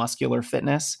neuromuscular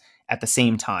fitness at the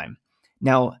same time.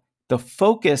 Now, the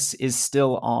focus is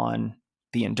still on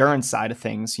the endurance side of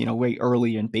things, way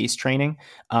early in base training,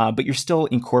 but you're still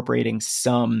incorporating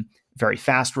some very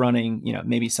fast running,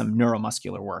 maybe some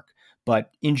neuromuscular work.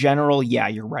 But in general, yeah,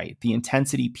 you're right. The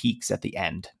intensity peaks at the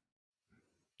end.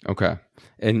 Okay.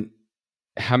 And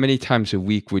how many times a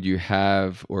week would you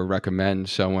have or recommend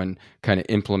someone kind of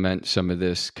implement some of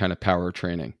this kind of power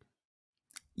training?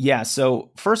 Yeah.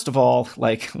 So first of all,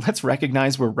 let's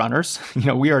recognize we're runners.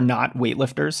 We are not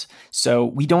weightlifters. So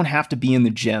we don't have to be in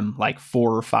the gym like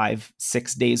 4 or 5,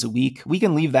 6 days a week. We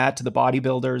can leave that to the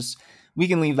bodybuilders. We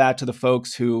can leave that to the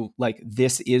folks who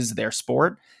this is their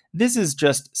sport. This is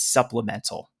just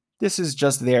supplemental. This is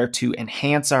just there to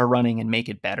enhance our running and make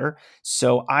it better.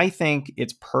 So I think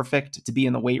it's perfect to be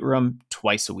in the weight room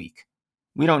twice a week.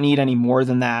 We don't need any more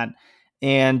than that.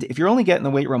 And if you're only getting the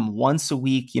weight room once a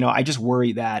week, I just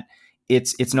worry that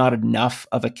it's not enough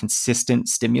of a consistent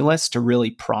stimulus to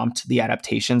really prompt the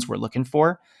adaptations we're looking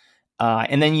for.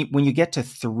 And then when you get to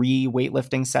 3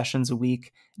 weightlifting sessions a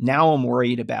week, now I'm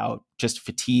worried about just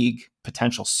fatigue,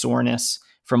 potential soreness,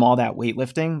 from all that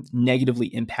weightlifting negatively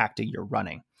impacting your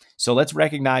running. So let's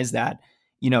recognize that,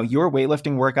 your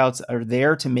weightlifting workouts are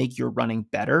there to make your running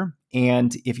better.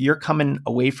 And if you're coming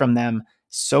away from them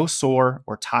so sore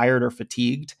or tired or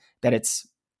fatigued that it's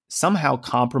somehow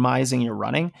compromising your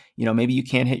running, maybe you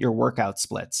can't hit your workout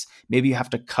splits. Maybe you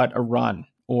have to cut a run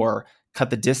or cut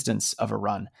the distance of a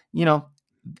run.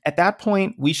 At that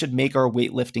point, we should make our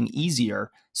weightlifting easier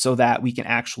so that we can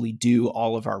actually do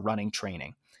all of our running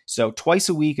training. So twice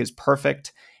a week is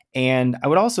perfect. And I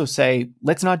would also say,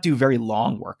 let's not do very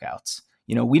long workouts.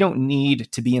 We don't need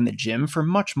to be in the gym for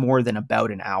much more than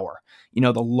about an hour.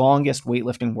 The longest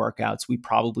weightlifting workouts we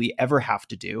probably ever have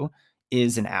to do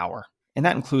is an hour. And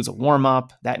that includes a warm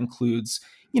up. That includes,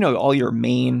 all your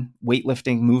main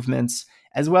weightlifting movements,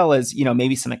 as well as,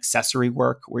 maybe some accessory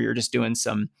work where you're just doing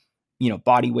some,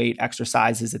 body weight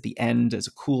exercises at the end as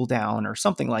a cool down or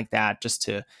something like that, just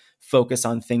to focus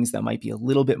on things that might be a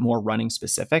little bit more running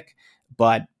specific.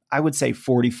 But I would say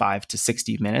 45 to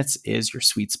 60 minutes is your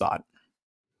sweet spot.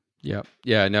 Yeah.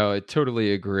 Yeah. No, I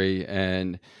totally agree.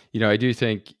 And, I do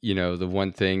think, the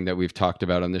one thing that we've talked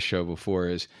about on this show before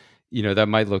is, that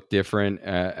might look different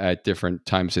at different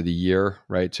times of the year,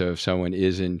 right? So if someone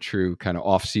is in true kind of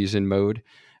off-season mode,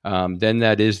 then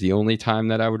that is the only time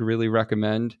that I would really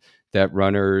recommend that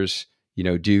runners,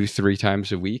 do 3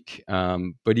 times a week.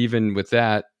 But even with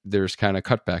that, there's kind of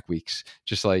cutback weeks,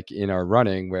 just like in our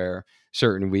running where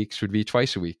certain weeks would be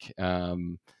twice a week.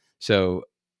 So,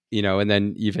 and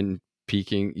then even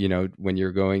peaking, when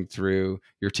you're going through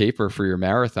your taper for your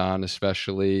marathon,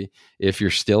 especially if you're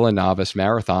still a novice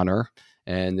marathoner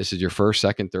and this is your first,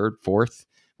 second, third, fourth,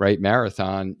 right,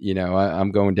 marathon,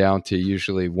 I'm going down to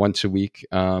usually once a week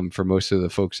for most of the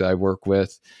folks that I work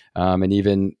with. And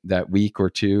even that week or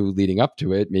two leading up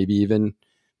to it, maybe even,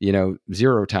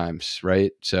 0 times,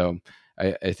 right? So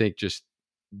I think just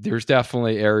there's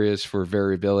definitely areas for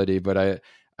variability, but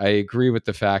I agree with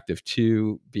the fact of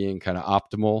 2 being kind of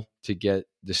optimal to get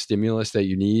the stimulus that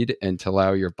you need and to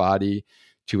allow your body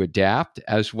to adapt,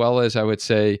 as well as I would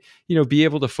say, be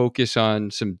able to focus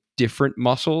on some different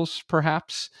muscles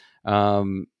perhaps.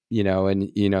 And,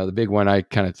 the big one I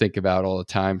kind of think about all the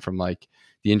time from like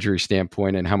the injury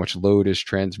standpoint and how much load is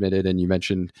transmitted. And you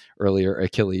mentioned earlier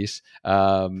Achilles,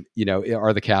 are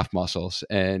the calf muscles.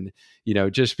 And,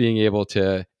 just being able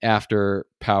to, after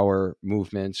power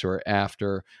movements or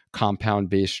after compound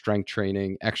based strength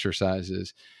training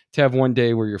exercises, to have one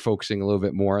day where you're focusing a little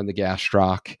bit more on the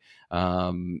gastroc,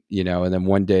 and then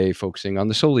one day focusing on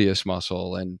the soleus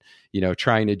muscle and,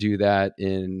 trying to do that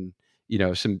in,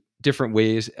 some different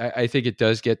ways. I think it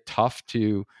does get tough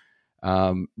to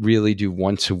really do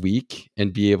once a week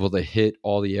and be able to hit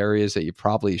all the areas that you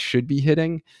probably should be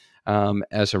hitting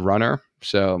as a runner.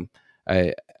 So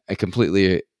I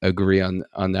completely agree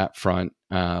on that front.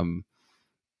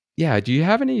 Yeah. Do you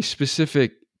have any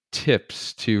specific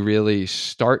tips to really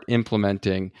start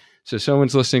implementing? So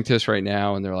someone's listening to this right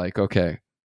now and they're like, okay,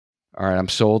 all right, I'm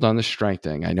sold on the strength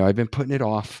thing. I know I've been putting it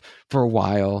off for a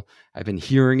while. I've been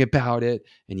hearing about it.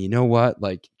 And you know what?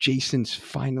 Like Jason's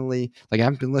finally, like I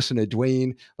haven't been listening to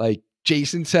Dwayne. Like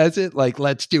Jason says it, like,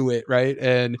 let's do it. Right.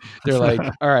 And they're like,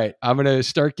 all right, I'm going to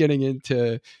start getting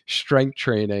into strength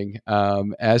training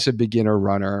as a beginner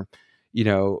runner.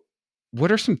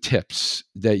 What are some tips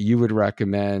that you would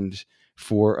recommend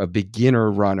for a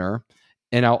beginner runner?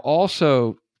 And I'll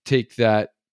also take that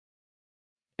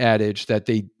adage that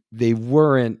they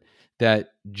weren't that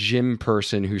gym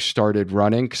person who started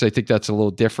running, because I think that's a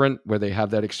little different where they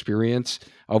have that experience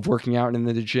of working out in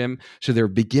the gym. So they're a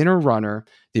beginner runner.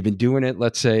 They've been doing it,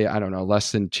 let's say, I don't know,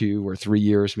 less than 2 or 3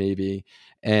 years maybe.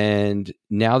 And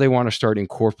now they want to start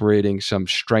incorporating some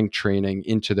strength training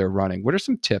into their running. What are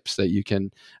some tips that you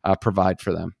can provide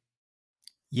for them?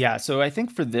 Yeah, so I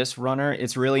think for this runner,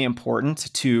 it's really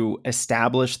important to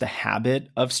establish the habit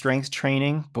of strength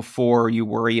training before you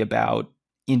worry about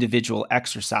individual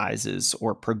exercises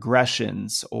or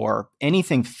progressions or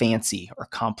anything fancy or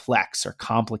complex or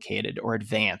complicated or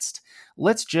advanced.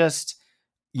 Let's just,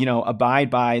 abide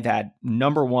by that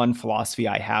number one philosophy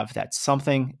I have, that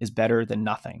something is better than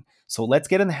nothing. So let's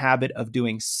get in the habit of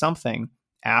doing something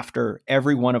after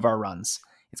every one of our runs.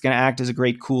 It's going to act as a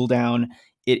great cool down.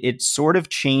 It sort of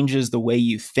changes the way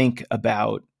you think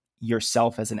about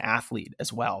yourself as an athlete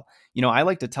as well. I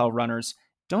like to tell runners,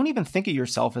 don't even think of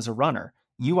yourself as a runner.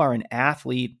 You are an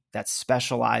athlete that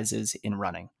specializes in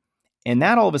running. And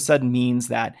that all of a sudden means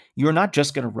that you're not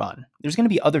just going to run. There's going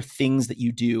to be other things that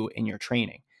you do in your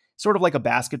training. Sort of like a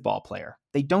basketball player.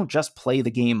 They don't just play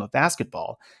the game of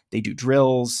basketball. They do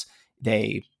drills.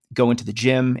 They go into the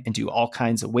gym and do all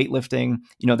kinds of weightlifting.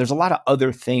 There's a lot of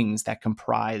other things that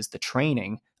comprise the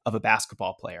training of a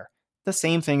basketball player. The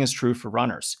same thing is true for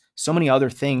runners. So many other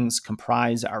things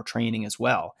comprise our training as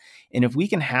well. And if we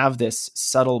can have this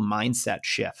subtle mindset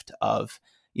shift of,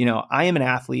 I am an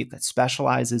athlete that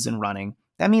specializes in running,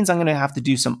 that means I'm going to have to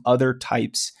do some other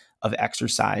types of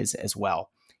exercise as well.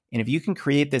 And if you can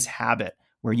create this habit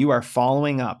where you are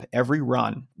following up every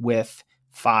run with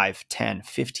 5, 10,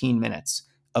 15 minutes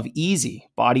of easy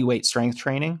body weight strength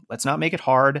training, let's not make it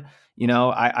hard.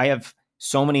 I have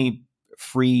so many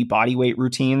free body weight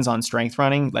routines on strength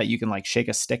running that you can like shake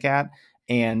a stick at.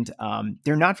 And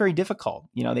they're not very difficult.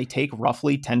 They take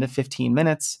roughly 10 to 15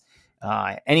 minutes.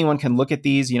 Anyone can look at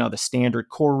these, the standard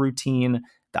core routine,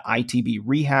 the ITB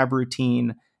rehab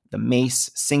routine, the MACE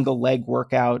single leg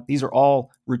workout. These are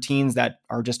all routines that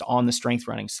are just on the strength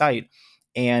running site.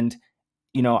 And,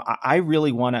 I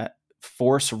really want to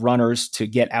force runners to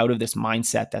get out of this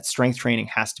mindset that strength training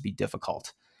has to be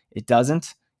difficult. It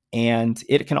doesn't. And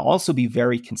it can also be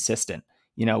very consistent.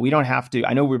 We don't have to,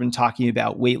 I know we've been talking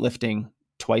about weightlifting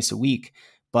twice a week,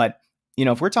 but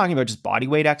if we're talking about just body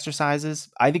weight exercises,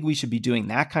 I think we should be doing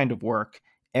that kind of work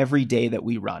every day that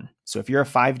we run. So if you're a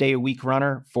 5-day-a-week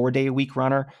runner, 4-day-a-week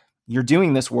runner, you're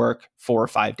doing this work 4 or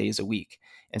 5 days a week.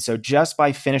 And so just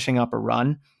by finishing up a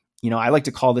run, I like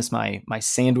to call this my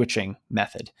sandwiching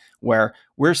method, where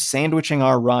we're sandwiching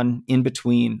our run in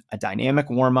between a dynamic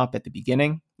warm up at the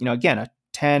beginning, again, a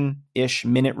 10-ish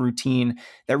minute routine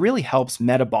that really helps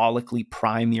metabolically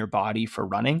prime your body for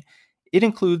running. It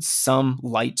includes some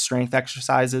light strength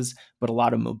exercises, but a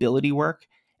lot of mobility work.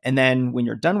 And then when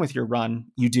you're done with your run,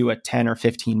 you do a 10 or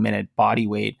 15 minute body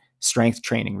weight strength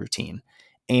training routine.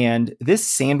 And this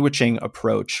sandwiching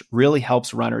approach really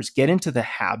helps runners get into the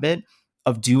habit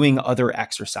of doing other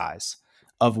exercise,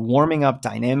 of warming up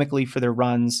dynamically for their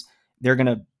runs. They're going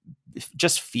to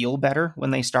just feel better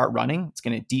when they start running. It's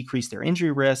going to decrease their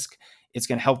injury risk. It's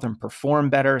going to help them perform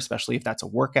better, especially if that's a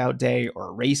workout day or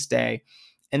a race day.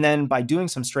 And then by doing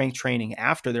some strength training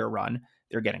after their run,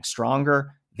 they're getting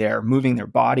stronger. They're moving their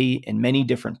body in many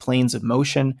different planes of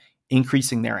motion,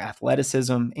 increasing their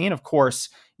athleticism, and of course,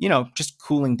 just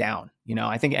cooling down.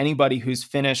 I think anybody who's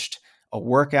finished a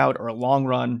workout or a long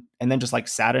run and then just like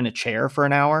sat in a chair for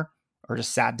an hour or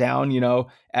just sat down,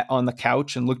 on the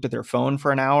couch and looked at their phone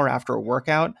for an hour after a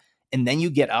workout, and then you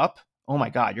get up, oh my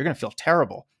God, you're going to feel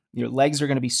terrible. Your legs are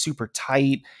going to be super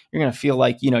tight. You're going to feel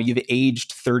like, you've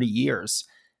aged 30 years.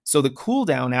 So the cool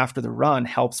down after the run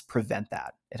helps prevent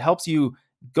that. It helps you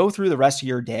go through the rest of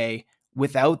your day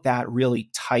without that really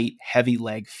tight, heavy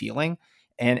leg feeling.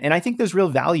 And I think there's real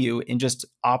value in just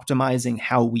optimizing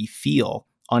how we feel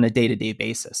on a day-to-day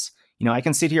basis. I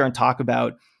can sit here and talk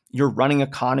about your running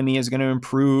economy is going to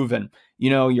improve and,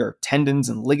 your tendons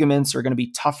and ligaments are going to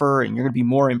be tougher and you're going to be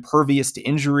more impervious to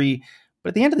injury. But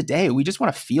at the end of the day, we just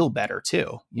want to feel better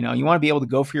too. You want to be able to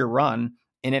go for your run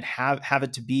and have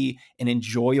it to be an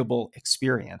enjoyable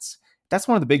experience. That's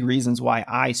one of the big reasons why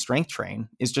I strength train,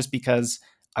 is just because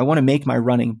I want to make my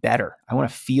running better. I want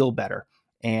to feel better.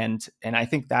 And I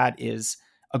think that is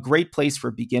a great place for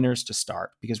beginners to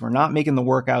start, because we're not making the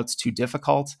workouts too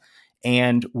difficult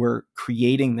and we're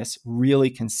creating this really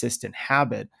consistent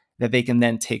habit that they can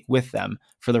then take with them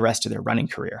for the rest of their running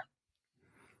career.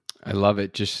 I love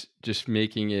it. Just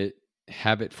making it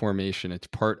habit formation. It's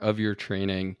part of your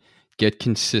training. Get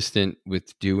consistent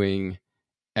with doing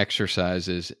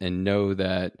exercises and know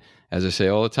that, as I say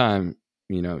all the time,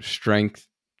 strength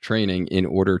training in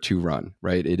order to run,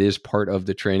 right? It is part of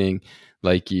the training.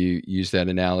 Like you use that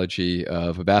analogy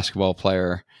of a basketball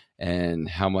player and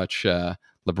how much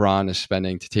LeBron is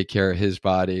spending to take care of his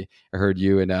body. I heard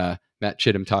you and Matt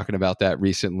Chittum talking about that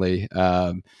recently.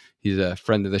 He's a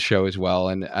friend of the show as well.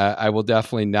 And I will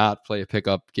definitely not play a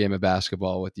pickup game of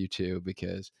basketball with you two,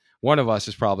 because one of us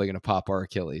is probably going to pop our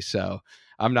Achilles. So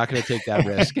I'm not going to take that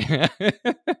risk.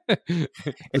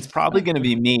 It's probably going to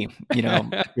be me,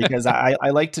 because I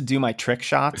like to do my trick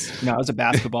shots. I was a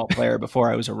basketball player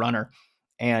before I was a runner.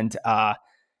 And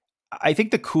I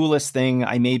think the coolest thing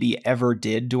I maybe ever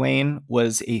did, Dwayne,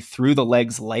 was a through the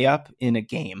legs layup in a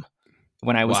game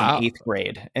when I was in 8th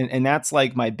grade. And that's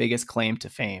like my biggest claim to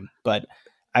fame. But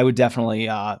I would definitely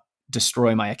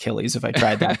destroy my Achilles if I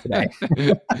tried that today.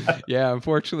 Yeah,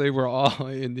 unfortunately, we're all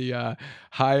in the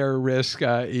higher risk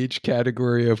age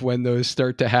category of when those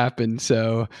start to happen.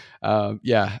 So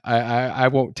I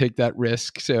won't take that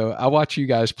risk. So I'll watch you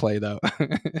guys play, though.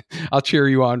 I'll cheer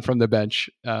you on from the bench.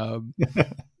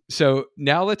 So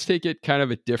now let's take it kind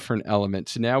of a different element.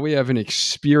 So now we have an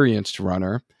experienced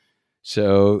runner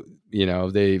So,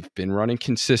 they've been running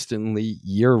consistently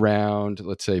year round,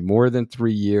 let's say more than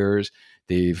 3 years.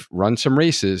 They've run some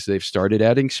races. They've started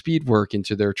adding speed work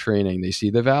into their training. They see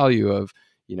the value of,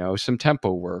 some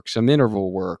tempo work, some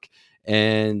interval work.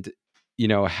 And,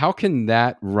 how can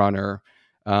that runner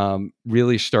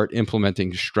really start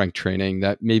implementing strength training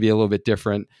that may be a little bit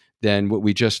different than what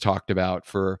we just talked about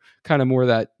for kind of more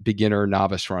that beginner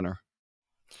novice runner?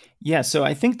 Yeah, so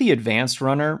I think the advanced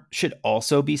runner should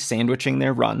also be sandwiching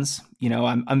their runs.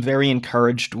 I'm very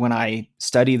encouraged when I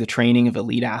study the training of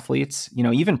elite athletes,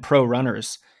 even pro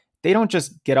runners. They don't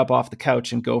just get up off the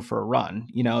couch and go for a run.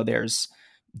 There's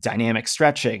dynamic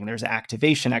stretching, there's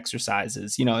activation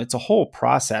exercises. It's a whole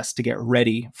process to get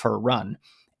ready for a run.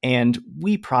 And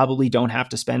we probably don't have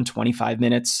to spend 25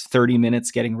 minutes, 30 minutes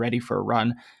getting ready for a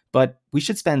run, but we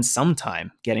should spend some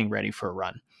time getting ready for a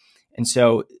run. And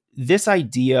so this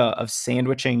idea of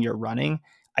sandwiching your running,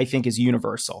 I think, is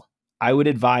universal. I would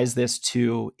advise this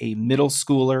to a middle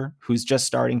schooler who's just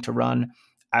starting to run.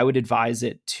 I would advise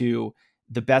it to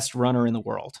the best runner in the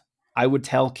world. I would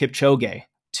tell Kipchoge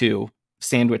to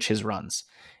sandwich his runs.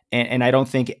 And I don't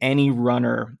think any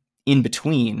runner in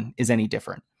between is any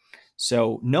different.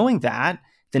 So knowing that,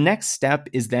 the next step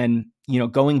is then,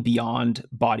 going beyond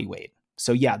body weight.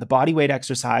 So yeah, the body weight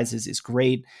exercises is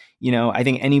great. I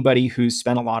think anybody who's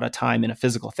spent a lot of time in a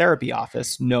physical therapy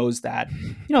office knows that,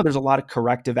 there's a lot of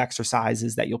corrective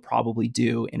exercises that you'll probably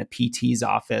do in a PT's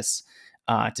office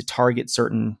to target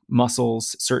certain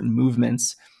muscles, certain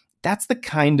movements. That's the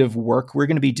kind of work we're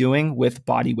going to be doing with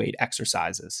body weight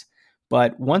exercises.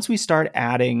 But once we start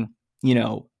adding,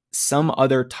 some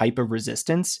other type of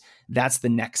resistance, that's the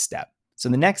next step. So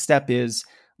the next step is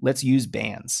let's use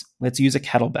bands. Let's use a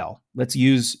kettlebell. Let's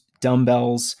use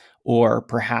dumbbells or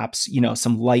perhaps,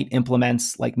 some light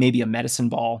implements like maybe a medicine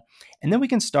ball. And then we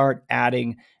can start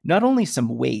adding not only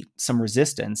some weight, some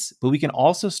resistance, but we can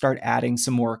also start adding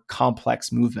some more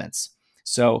complex movements.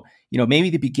 So, maybe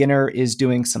the beginner is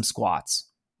doing some squats.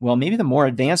 Well, maybe the more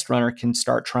advanced runner can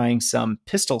start trying some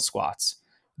pistol squats.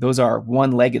 Those are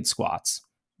one-legged squats.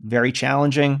 Very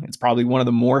challenging. It's probably one of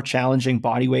the more challenging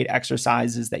body weight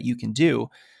exercises that you can do.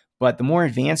 But the more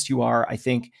advanced you are, I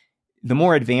think the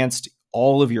more advanced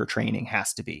all of your training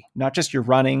has to be, not just your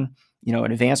running.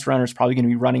 An advanced runner is probably going to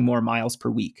be running more miles per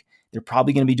week. They're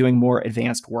probably going to be doing more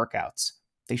advanced workouts.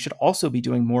 They should also be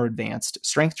doing more advanced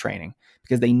strength training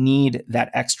because they need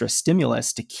that extra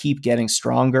stimulus to keep getting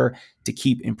stronger, to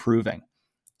keep improving.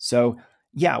 So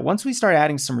yeah, once we start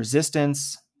adding some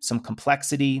resistance, some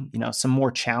complexity, some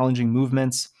more challenging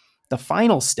movements, the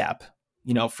final step,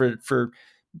 for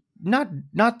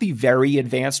not the very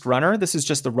advanced runner, this is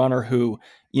just the runner who,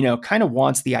 kind of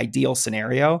wants the ideal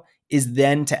scenario, is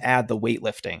then to add the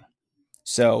weightlifting.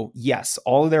 So yes,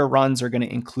 all of their runs are going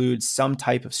to include some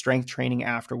type of strength training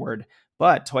afterward,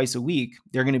 but twice a week,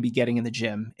 they're going to be getting in the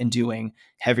gym and doing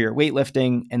heavier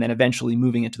weightlifting and then eventually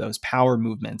moving into those power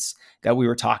movements that we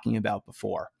were talking about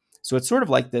before. So it's sort of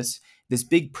like this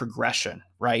big progression,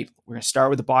 right? We're going to start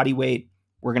with the body weight.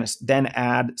 We're going to then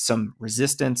add some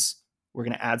resistance. We're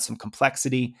going to add some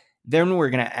complexity. Then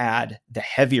we're going to add the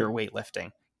heavier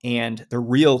weightlifting and the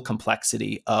real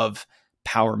complexity of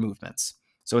power movements.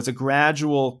 So it's a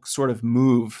gradual sort of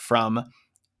move from a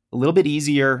little bit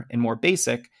easier and more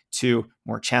basic to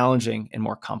more challenging and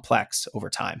more complex over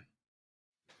time.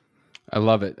 I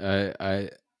love it. I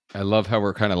love how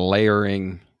we're kind of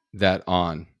layering that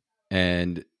on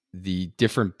and the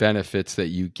different benefits that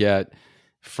you get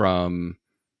from,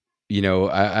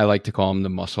 I like to call them the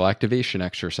muscle activation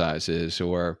exercises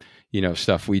or,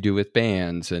 stuff we do with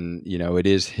bands. And, it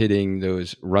is hitting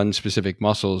those run specific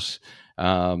muscles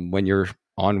when you're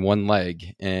on one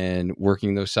leg and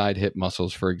working those side hip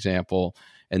muscles, for example,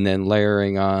 and then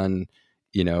layering on,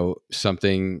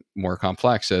 something more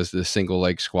complex as the single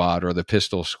leg squat or the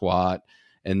pistol squat,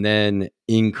 and then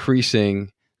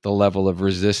increasing the level of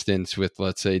resistance with,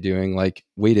 let's say, doing like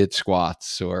weighted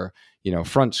squats or,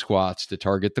 front squats to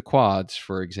target the quads,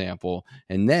 for example,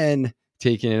 and then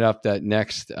taking it up that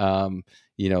next,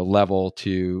 level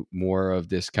to more of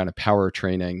this kind of power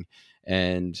training.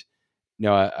 And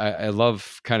I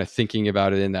love kind of thinking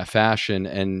about it in that fashion.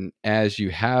 And as you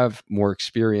have more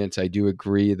experience, I do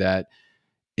agree that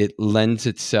it lends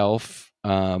itself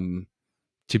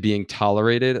to being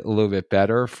tolerated a little bit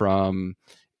better from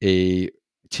a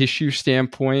tissue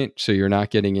standpoint. So you're not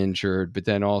getting injured, but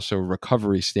then also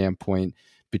recovery standpoint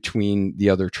between the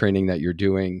other training that you're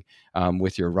doing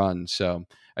with your run. So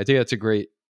I think that's a great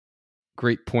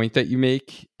point that you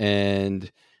make.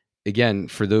 And again,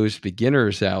 for those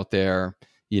beginners out there,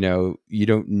 you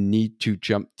don't need to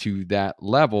jump to that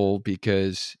level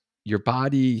because your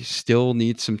body still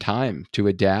needs some time to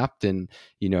adapt and,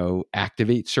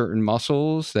 activate certain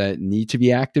muscles that need to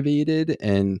be activated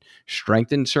and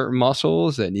strengthen certain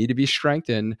muscles that need to be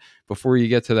strengthened before you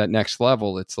get to that next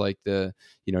level. It's like the,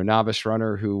 novice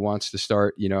runner who wants to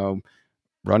start,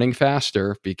 running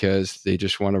faster because they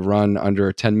just want to run under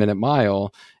a 10-minute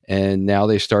mile. And now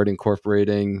they start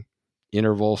incorporating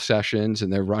interval sessions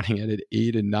and they're running at an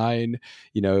 8 and 9,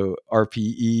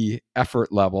 RPE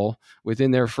effort level within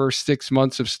their first 6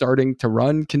 months of starting to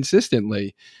run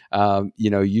consistently.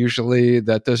 Usually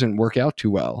that doesn't work out too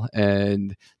well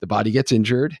and the body gets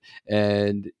injured.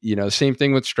 And, same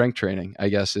thing with strength training, I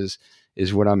guess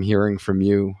is what I'm hearing from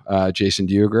you. Jason,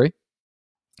 do you agree?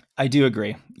 I do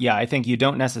agree. Yeah, I think you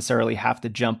don't necessarily have to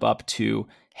jump up to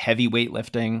heavy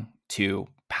weightlifting, to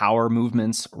power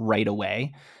movements right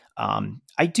away.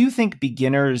 I do think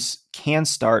beginners can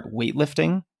start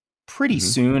weightlifting pretty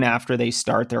soon after they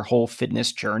start their whole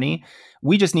fitness journey.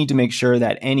 We just need to make sure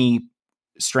that any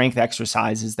strength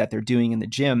exercises that they're doing in the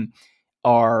gym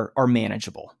are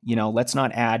manageable. Let's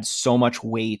not add so much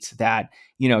weight that,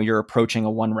 you're approaching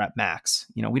a 1 rep max.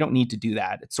 We don't need to do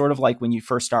that. It's sort of like when you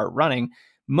first start running,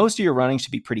 most of your running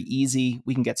should be pretty easy.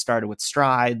 We can get started with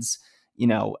strides,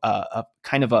 a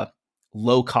kind of a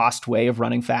low cost way of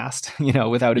running fast,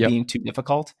 without it being too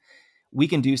difficult. We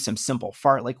can do some simple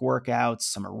fartlek workouts,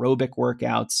 some aerobic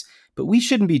workouts, but we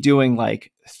shouldn't be doing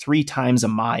like 3 times a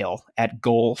mile at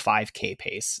goal 5K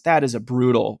pace. That is a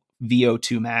brutal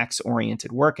VO2 max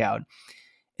oriented workout.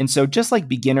 And so just like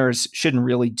beginners shouldn't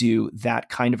really do that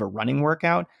kind of a running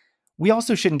workout, we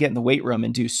also shouldn't get in the weight room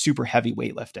and do super heavy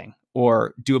weightlifting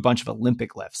or do a bunch of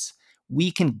Olympic lifts.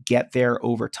 We can get there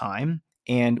over time,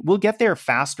 and we'll get there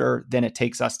faster than it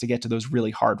takes us to get to those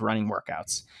really hard running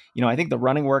workouts. I think the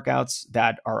running workouts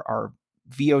that are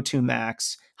VO2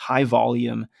 max, high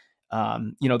volume,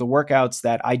 the workouts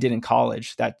that I did in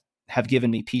college that have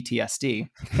given me PTSD,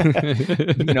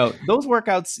 those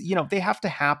workouts, they have to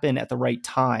happen at the right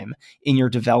time in your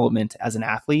development as an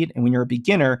athlete. And when you're a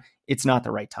beginner, it's not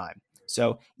the right time.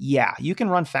 So yeah, you can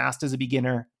run fast as a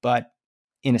beginner, but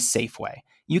in a safe way.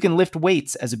 You can lift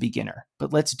weights as a beginner,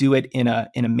 but let's do it in a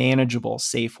manageable,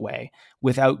 safe way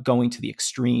without going to the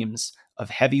extremes of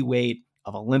heavy weight,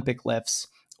 of Olympic lifts,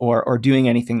 or doing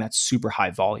anything that's super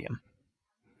high volume.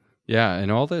 Yeah,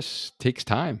 and all this takes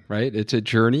time, right? It's a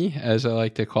journey, as I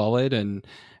like to call it, and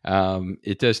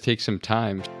it does take some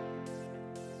time.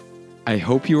 I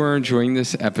hope you are enjoying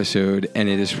this episode and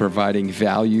it is providing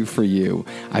value for you.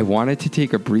 I wanted to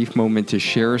take a brief moment to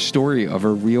share a story of a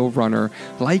real runner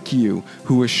like you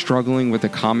who is struggling with a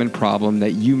common problem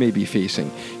that you may be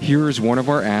facing. Here is one of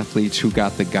our athletes who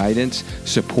got the guidance,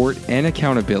 support, and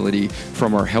accountability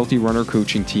from our Healthy Runner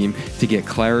coaching team to get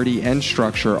clarity and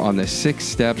structure on the 6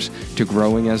 steps to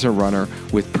growing as a runner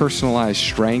with personalized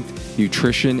strength,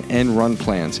 nutrition, and run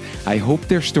plans. I hope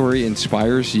their story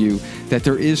inspires you that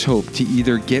there is hope to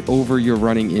either get over your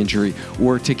running injury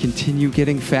or to continue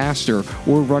getting faster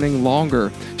or running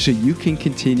longer so you can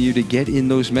continue to get in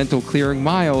those mental clearing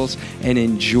miles and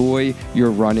enjoy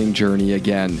your running journey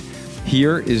again.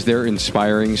 Here is their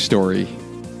inspiring story.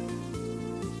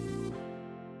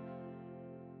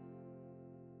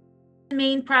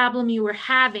 Main problem you were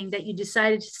having that you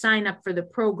decided to sign up for the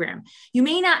program? You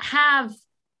may not have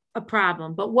a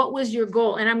problem, but what was your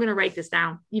goal? And I'm going to write this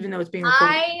down, even though it's being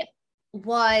recorded. I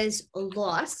was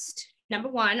lost. Number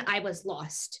 1, I was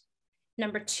lost.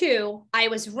 Number 2, I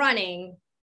was running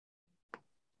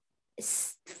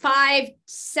 5-7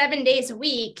 days a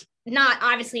week.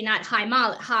 Obviously not high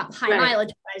mileage.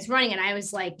 I was running, and I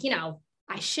was like,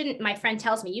 I shouldn't. My friend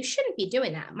tells me you shouldn't be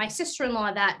doing that. My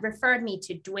sister-in-law that referred me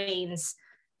to Dwayne's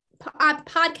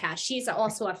podcast. She's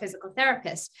also a physical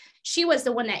therapist. She was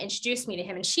the one that introduced me to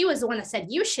him. And she was the one that said,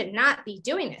 you should not be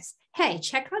doing this. Hey,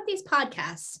 check out these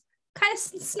podcasts. Kind of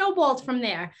snowballed from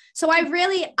there. So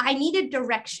I needed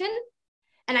direction,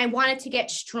 and I wanted to get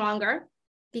stronger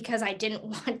because I didn't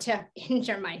want to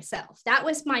injure myself. That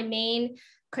was my main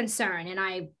concern. And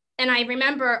I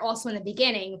remember also in the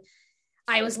beginning,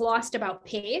 I was lost about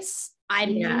pace.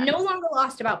 I'm no longer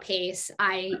lost about pace.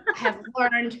 I have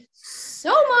learned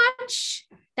so much.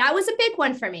 That was a big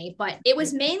one for me, but it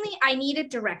was mainly I needed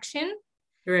direction.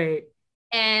 Right.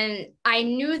 And I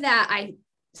knew that I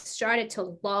started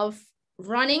to love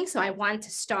running. So I wanted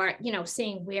to start,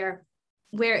 seeing where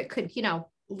it could,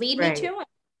 lead me to, and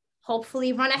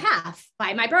hopefully run a half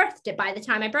by the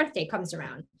time my birthday comes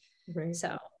around. Right.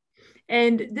 So.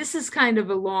 And this is kind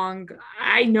of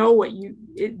I know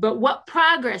but what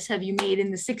progress have you made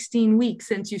in the 16 weeks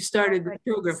since you started the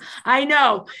program? I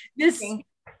know this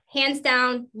hands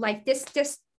down, like this,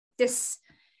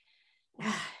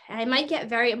 I might get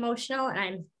very emotional, and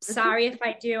I'm sorry if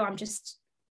I do. I'm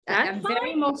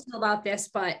very emotional about this,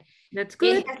 but that's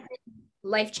good. It has been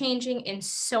life-changing in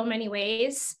so many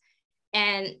ways.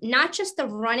 And not just the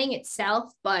running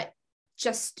itself, but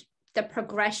just the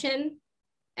progression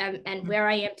and where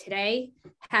I am today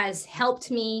has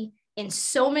helped me in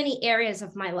so many areas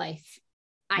of my life.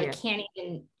 I can't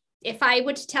even, if I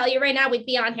were to tell you right now, we'd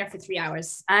be on here for 3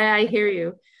 hours. I hear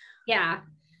you. Yeah.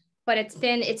 But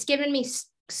it's given me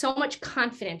so much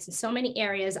confidence in so many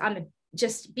areas.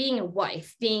 Just being a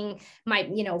wife, being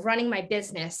running my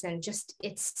business, and just,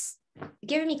 it's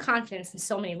given me confidence in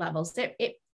so many levels.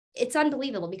 It's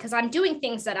unbelievable, because I'm doing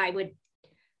things that I would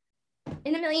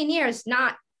in a million years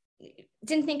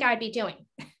didn't think I'd be doing.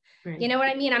 Right. You know what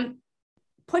I mean? I'm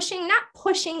not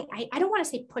pushing. I don't want to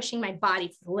say pushing my body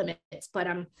to the limits, but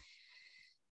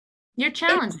you're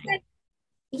challenging.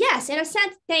 Yes. In a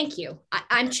sense, thank you.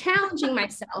 I'm challenging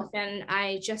myself, and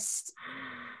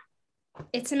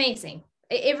it's amazing.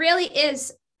 It really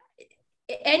is.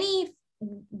 Any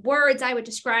words I would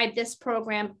describe this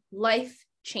program,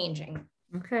 life-changing.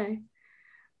 Okay.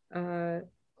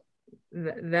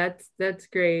 That's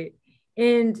great.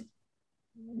 And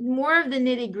more of the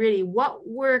nitty-gritty, what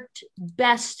worked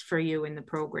best for you in the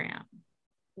program?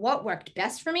 What worked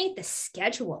best for me? The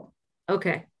schedule.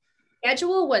 Okay.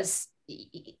 Schedule was,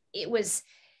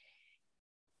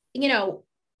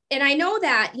 and I know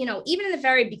that, even in the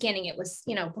very beginning, it was,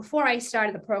 before I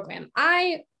started the program,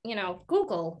 I,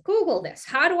 Google this.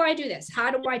 How do I do this?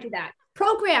 How do I do that?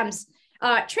 Programs,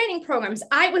 training programs.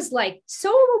 I was like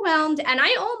so overwhelmed, and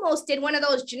I almost did one of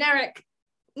those generic,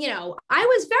 I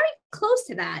was very close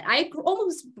to that. I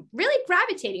almost really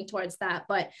gravitating towards that.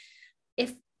 But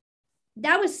if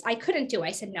that was, I couldn't do,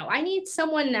 I said, no, I need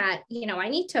someone that, I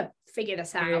need to figure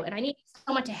this out, and I need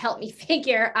someone to help me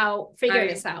figure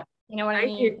this out. You know what I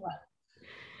mean?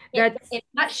 That's in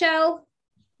a nutshell,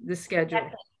 the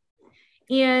schedule.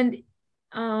 And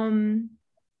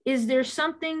is there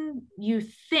something you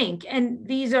think, and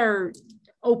these are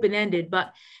open-ended,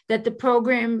 but that the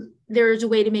program, there's a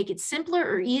way to make it simpler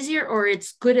or easier, or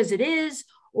it's good as it is,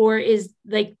 or is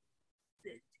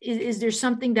there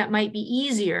something that might be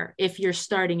easier if you're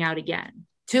starting out again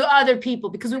to other people,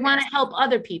 because we want to help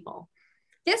other people?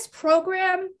 This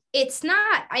program, it's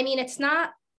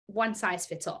not one size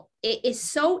fits all. It is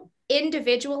so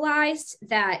individualized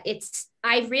that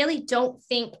I really don't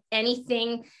think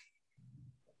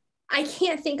I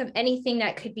can't think of anything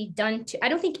that could be done I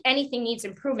don't think anything needs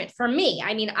improvement for me.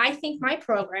 I think my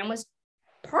program was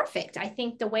perfect. I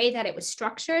think the way that it was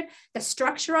structured, the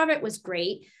structure of it was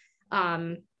great.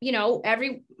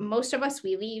 Most of us,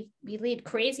 we lead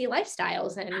crazy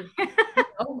lifestyles, and,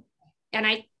 and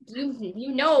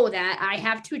that I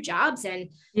have 2 jobs, and,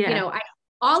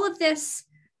 all of this,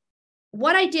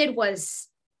 what I did was,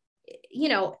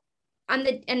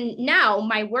 and now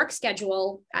my work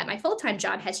schedule at my full-time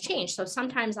job has changed. So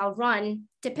sometimes I'll run,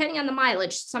 depending on the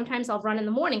mileage, sometimes I'll run in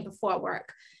the morning before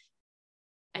work,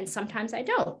 and sometimes I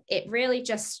don't. It really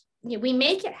just, we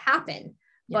make it happen,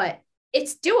 but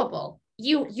it's doable.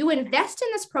 You invest in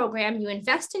this program, you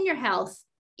invest in your health,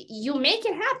 you make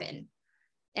it happen.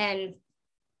 And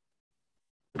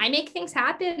I make things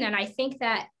happen. And I think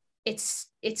that it's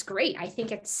great. I don't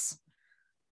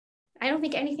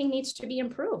think anything needs to be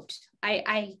improved.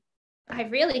 I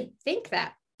really think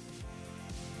that.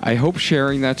 I hope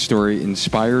sharing that story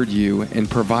inspired you and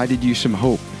provided you some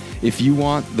hope. If you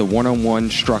want the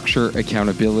one-on-one structure,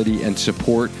 accountability, and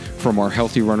support from our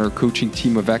Healthy Runner coaching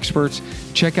team of experts,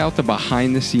 check out the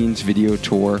behind-the-scenes video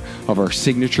tour of our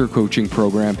signature coaching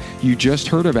program you just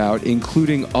heard about,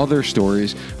 including other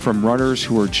stories from runners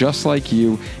who are just like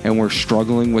you and were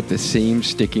struggling with the same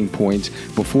sticking points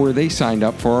before they signed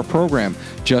up for our program.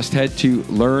 Just head to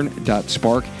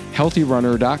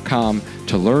learn.sparkhealthyrunner.com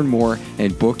to learn more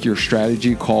and book your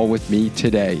strategy call with me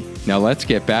today. Now let's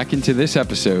get back into this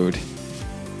episode.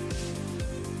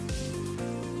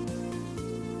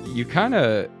 You kind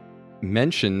of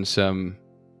mentioned some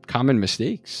common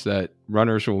mistakes that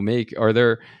runners will make. Are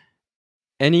there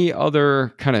any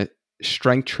other kind of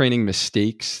strength training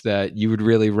mistakes that you would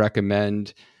really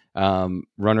recommend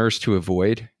runners to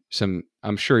avoid?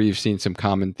 I'm sure you've seen some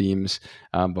common themes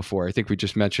before. I think we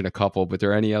just mentioned a couple, but are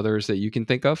there any others that you can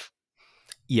think of?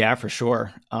 Yeah, for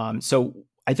sure. So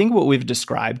I think what we've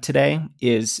described today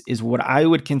is what I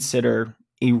would consider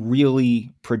a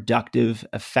really productive,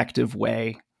 effective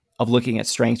way of looking at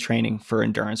strength training for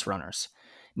endurance runners.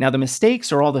 Now, the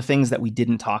mistakes are all the things that we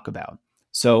didn't talk about.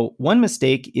 So one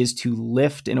mistake is to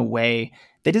lift in a way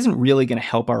that isn't really going to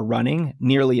help our running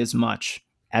nearly as much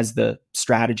as the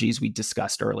strategies we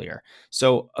discussed earlier.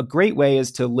 So a great way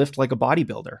is to lift like a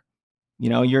bodybuilder.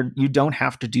 You don't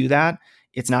have to do that.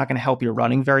 It's not going to help your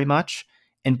running very much.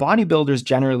 And bodybuilders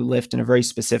generally lift in a very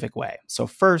specific way. So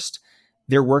first,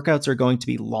 their workouts are going to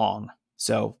be long.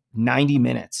 So 90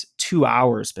 minutes, 2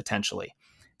 hours potentially.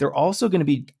 They're also going to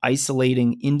be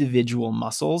isolating individual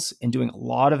muscles and doing a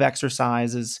lot of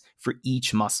exercises for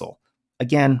each muscle.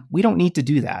 Again, we don't need to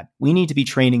do that. We need to be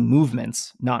training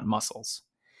movements, not muscles.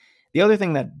 The other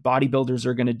thing that bodybuilders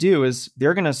are going to do is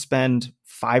they're going to spend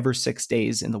 5 or 6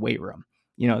 days in the weight room.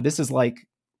 This is like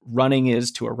running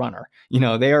is to a runner.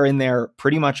 They are in there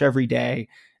pretty much every day,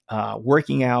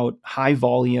 working out, high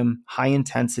volume, high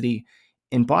intensity.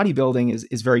 And bodybuilding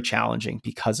is very challenging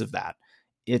because of that.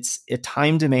 It's a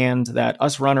time demand that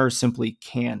us runners simply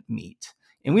can't meet,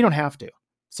 and we don't have to.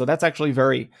 So that's actually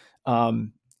very,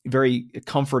 very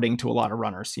comforting to a lot of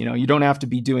runners. You don't have to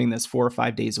be doing this 4 or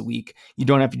 5 days a week. You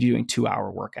don't have to be doing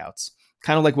 2-hour workouts.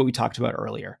 Kind of like what we talked about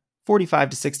earlier,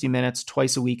 45 to 60 minutes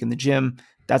twice a week in the gym.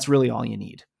 That's really all you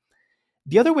need.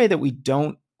 The other way that we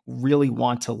don't really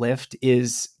want to lift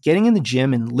is getting in the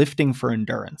gym and lifting for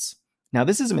endurance. Now,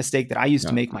 this is a mistake that I used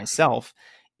to make myself.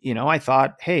 I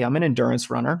thought, hey, I'm an endurance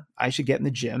runner. I should get in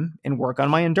the gym and work on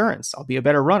my endurance. I'll be a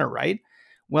better runner, right?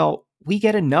 Well, we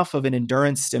get enough of an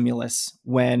endurance stimulus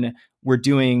when we're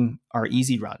doing our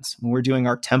easy runs, when we're doing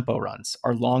our tempo runs,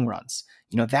 our long runs.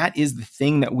 That is the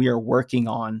thing that we are working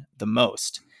on the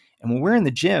most. And when we're in the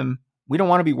gym, we don't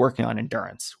want to be working on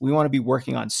endurance. We want to be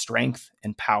working on strength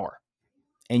and power.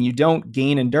 And you don't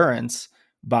gain endurance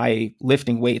by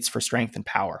lifting weights for strength and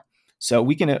power. So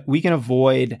we can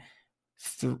avoid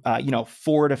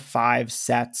 4 to 5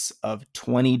 sets of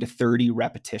 20 to 30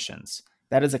 repetitions.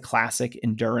 That is a classic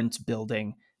endurance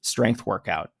building strength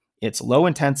workout. It's low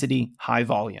intensity, high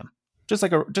volume, just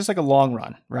like a long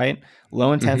run, right?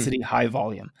 Low intensity, high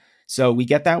volume. So we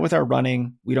get that with our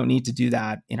running. We don't need to do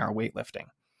that in our weightlifting.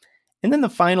 And then the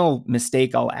final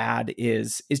mistake I'll add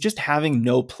is just having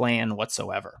no plan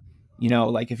whatsoever.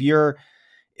 Like if you're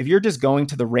just going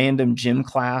to the random gym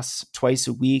class twice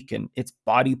a week and it's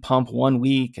body pump 1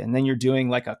 week, and then you're doing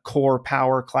like a core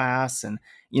power class, and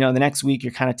the next week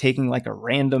you're kind of taking like a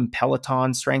random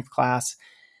Peloton strength class.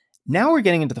 Now we're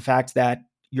getting into the fact that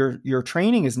your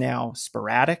training is now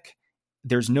sporadic.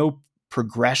 There's no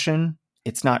progression.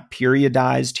 It's not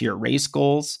periodized to your race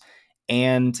goals.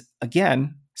 And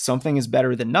again, something is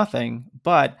better than nothing.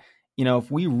 But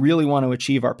if we really want to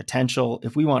achieve our potential,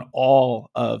 if we want all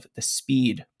of the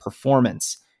speed,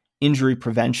 performance, injury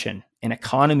prevention, and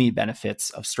economy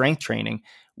benefits of strength training,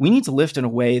 we need to lift in a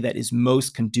way that is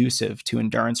most conducive to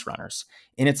endurance runners.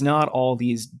 And it's not all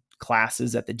these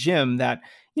classes at the gym that,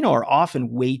 are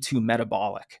often way too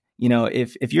metabolic.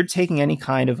 If you're taking any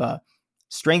kind of a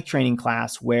strength training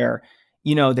class where,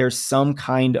 there's some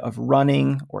kind of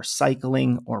running or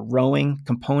cycling or rowing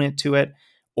component to it,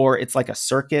 or it's like a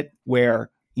circuit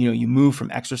where, you move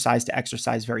from exercise to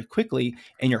exercise very quickly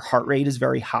and your heart rate is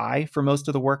very high for most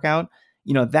of the workout,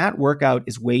 that workout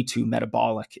is way too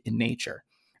metabolic in nature.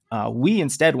 We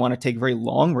instead want to take very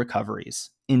long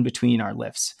recoveries in between our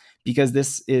lifts, because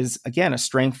this is, again, a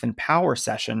strength and power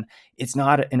session. It's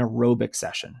not an aerobic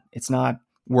session. It's not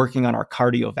working on our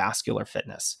cardiovascular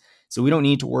fitness. So we don't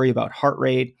need to worry about heart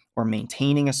rate or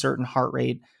maintaining a certain heart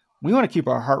rate. We want to keep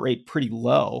our heart rate pretty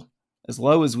low as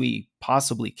we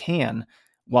possibly can,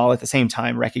 while at the same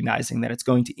time recognizing that it's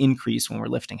going to increase when we're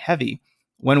lifting heavy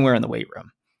when we're in the weight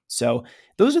room. So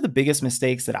those are the biggest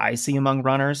mistakes that I see among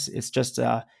runners. It's just,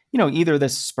 either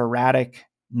this sporadic,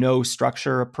 no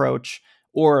structure approach,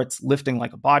 or it's lifting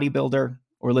like a bodybuilder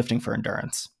or lifting for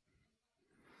endurance.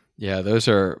 Yeah, those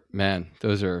are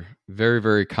very,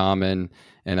 very common.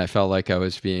 And I felt like I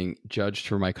was being judged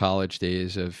for my college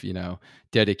days of,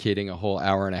 dedicating a whole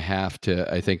hour and a half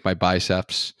to, I think, my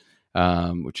biceps,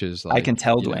 which is like, I can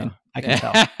tell, Dwayne. I can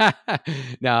tell.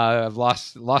 Now I've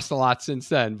lost a lot since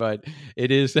then, but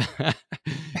it is,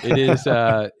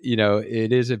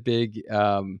 it is a big,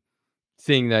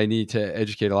 thing that I need to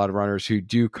educate a lot of runners who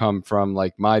do come from,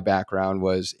 like, my background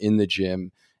was in the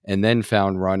gym and then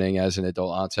found running as an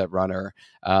adult onset runner.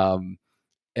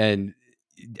 And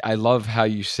I love how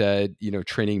you said,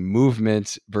 training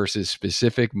movements versus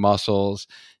specific muscles.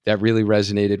 That really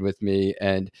resonated with me.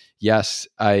 And yes,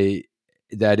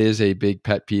 that is a big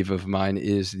pet peeve of mine,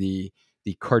 is the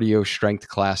cardio strength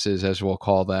classes, as we'll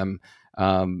call them,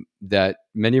 that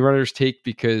many runners take,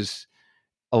 because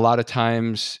a lot of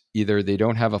times either they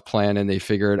don't have a plan and they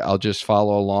figured I'll just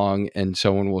follow along and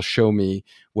someone will show me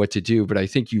what to do. But I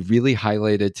think you really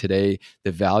highlighted today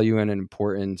the value and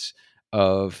importance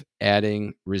of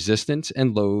adding resistance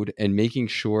and load and making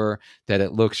sure that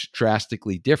it looks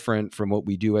drastically different from what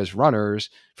we do as runners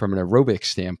from an aerobic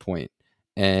standpoint.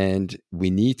 And we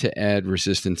need to add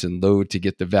resistance and load to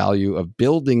get the value of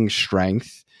building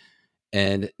strength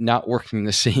and not working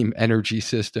the same energy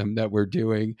system that we're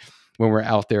doing when we're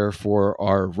out there for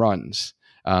our runs.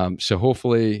 So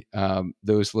hopefully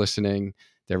those listening,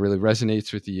 that really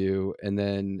resonates with you. And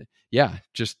then, yeah,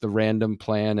 just the random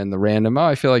plan and the random,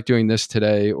 I feel like doing this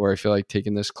today, or I feel like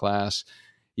taking this class,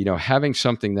 having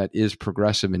something that is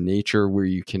progressive in nature where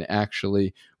you can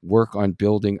actually work on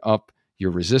building up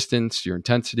your resistance, your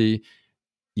intensity,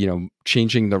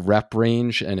 changing the rep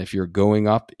range. And if you're going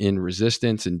up in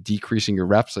resistance and decreasing your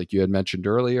reps, like you had mentioned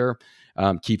earlier,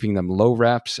 keeping them low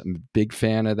reps, I'm a big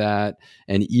fan of that.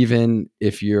 And even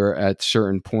if you're at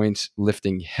certain points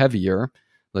lifting heavier,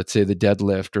 let's say the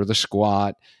deadlift or the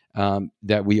squat,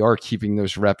 that we are keeping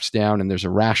those reps down, and there's a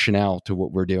rationale to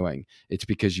what we're doing. It's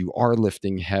because you are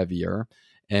lifting heavier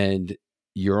and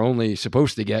you're only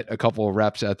supposed to get a couple of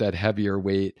reps at that heavier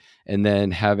weight, and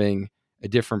then having a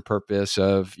different purpose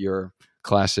of your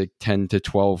classic 10 to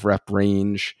 12 rep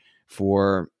range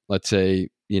for, let's say,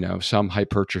 some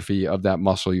hypertrophy of that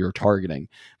muscle you're targeting.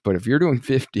 But if you're doing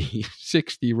 50,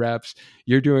 60 reps,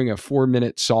 you're doing a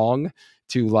 4-minute song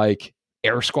to like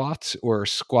air squats or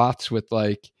squats with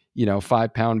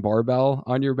 5-pound barbell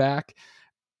on your back.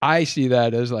 I see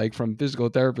that as like from physical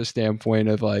therapist standpoint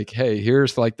of like, hey,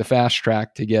 here's like the fast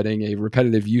track to getting a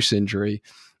repetitive use injury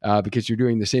because you're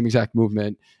doing the same exact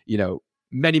movement,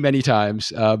 many, many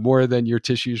times, more than your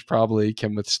tissues probably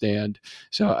can withstand.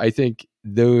 So I think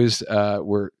those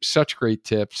were such great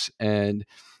tips. And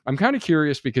I'm kind of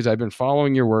curious because I've been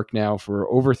following your work now for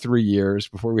over 3 years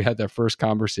before we had that first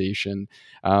conversation,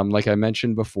 like I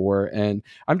mentioned before. And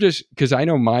I'm just, because I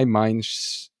know my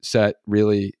mindset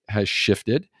really has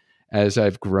shifted as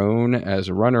I've grown as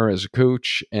a runner, as a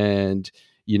coach. And,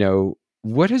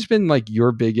 what has been like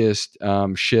your biggest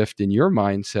shift in your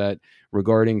mindset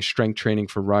regarding strength training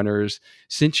for runners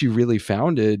since you really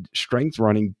founded Strength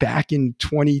Running back in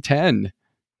 2010?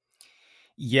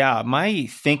 Yeah, my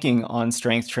thinking on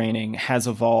strength training has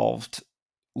evolved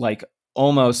like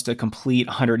almost a complete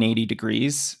 180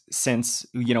 degrees since,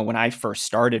 when I first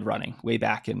started running way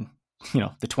back in,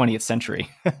 the 20th century.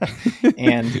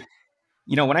 And,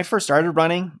 when I first started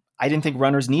running, I didn't think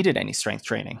runners needed any strength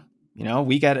training.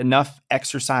 We get enough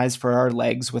exercise for our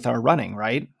legs with our running,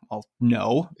 right? Well,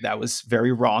 no, that was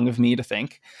very wrong of me to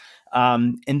think.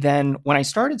 And then when I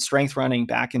started strength running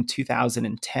back in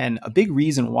 2010, a big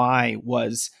reason why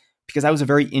was because I was a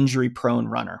very injury prone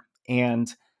runner.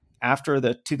 And after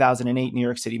the 2008 New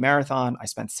York City Marathon, I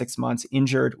spent 6 months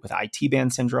injured with IT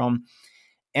band syndrome.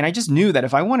 And I just knew that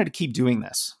if I wanted to keep doing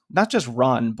this, not just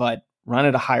run, but run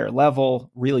at a higher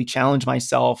level, really challenge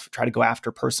myself, try to go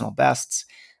after personal bests,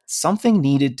 something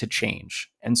needed to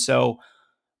change. And so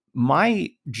my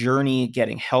journey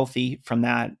getting healthy from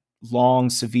that long,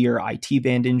 severe IT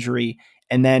band injury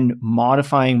and then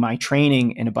modifying my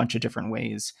training in a bunch of different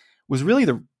ways was really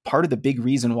the part of the big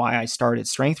reason why I started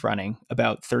strength running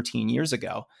about 13 years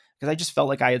ago, because I just felt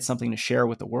like I had something to share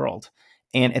with the world.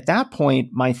 And at that point,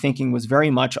 my thinking was very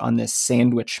much on this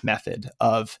sandwich method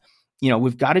of,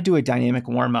 we've got to do a dynamic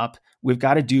warm up. We've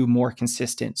got to do more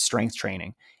consistent strength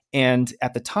training. And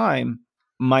at the time,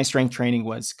 my strength training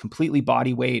was completely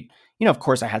body weight. Of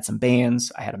course, I had some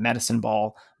bands, I had a medicine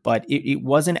ball, but it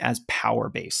wasn't as power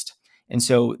based. And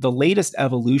so the latest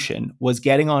evolution was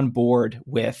getting on board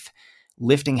with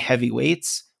lifting heavy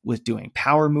weights, with doing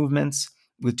power movements,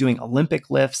 with doing Olympic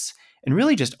lifts, and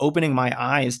really just opening my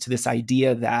eyes to this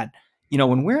idea that,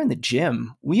 when we're in the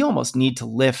gym, we almost need to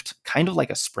lift kind of like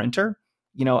a sprinter,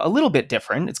 a little bit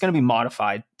different. It's going to be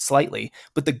modified slightly,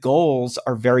 but the goals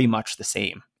are very much the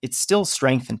same. It's still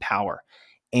strength and power.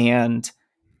 And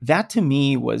that to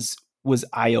me was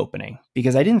eye-opening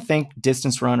because I didn't think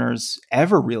distance runners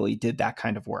ever really did that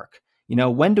kind of work.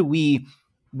 When do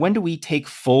we take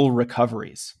full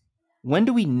recoveries? When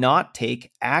do we not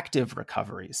take active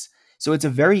recoveries? So it's a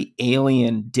very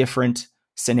alien, different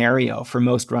scenario for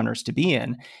most runners to be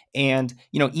in. And,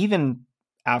 even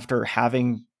after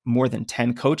having more than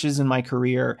 10 coaches in my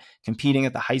career, competing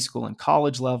at the high school and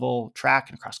college level,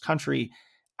 track and cross country,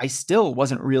 I still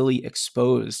wasn't really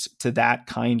exposed to that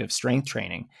kind of strength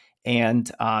training.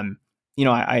 And,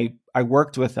 I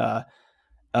worked with a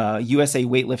USA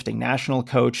weightlifting national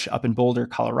coach up in Boulder,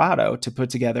 Colorado, to put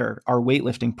together our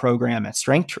weightlifting program at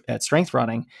Strength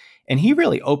Running. And he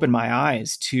really opened my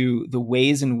eyes to the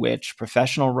ways in which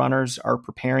professional runners are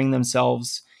preparing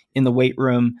themselves in the weight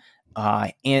room.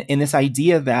 And this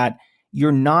idea that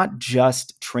you're not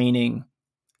just training,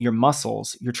 your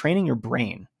muscles, you're training your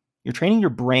brain. You're training your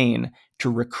brain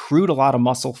to recruit a lot of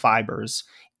muscle fibers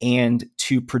and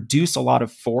to produce a lot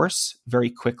of force very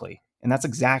quickly. And that's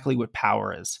exactly what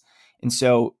power is. And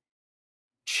so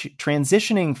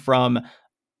transitioning from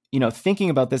thinking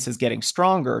about this as getting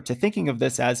stronger to thinking of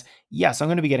this as, yes, I'm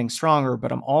going to be getting stronger,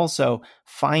 but I'm also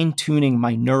fine tuning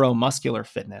my neuromuscular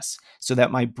fitness so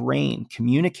that my brain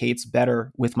communicates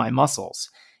better with my muscles.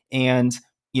 And,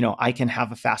 I can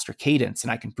have a faster cadence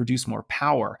and I can produce more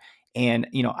power and,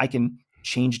 I can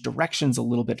change directions a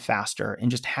little bit faster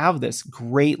and just have this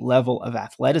great level of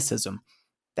athleticism.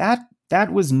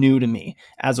 That was new to me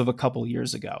as of a couple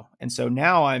years ago. And so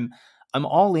now I'm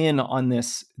all in on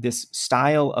this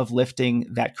style of lifting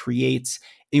that creates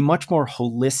a much more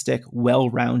holistic,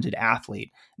 well-rounded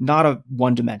athlete, not a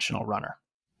one-dimensional runner.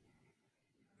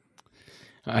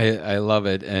 I love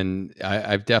it. And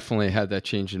I've definitely had that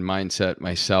change in mindset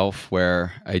myself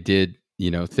where I did,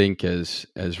 think as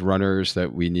runners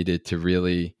that we needed to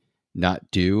really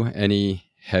not do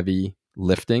any heavy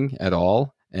lifting at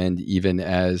all. And even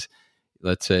as,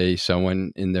 let's say,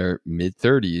 someone in their mid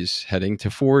 30s heading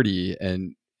to 40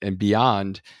 and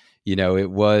beyond,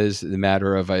 it was the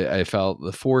matter of I felt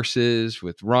the forces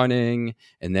with running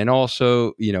and then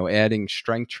also, adding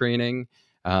strength training.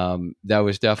 That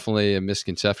was definitely a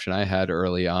misconception I had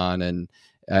early on. And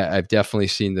I've definitely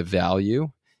seen the value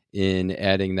in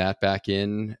adding that back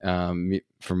in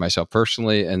for myself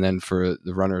personally, and then for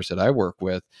the runners that I work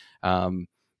with.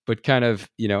 But kind of,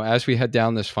 as we head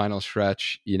down this final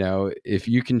stretch, if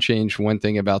you can change one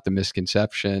thing about the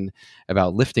misconception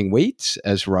about lifting weights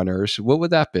as runners, what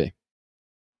would that be?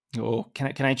 Oh,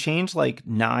 can I change like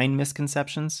 9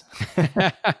 misconceptions?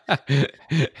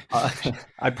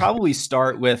 I'd probably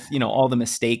start with, all the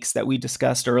mistakes that we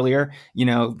discussed earlier,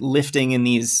 lifting in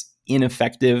these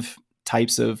ineffective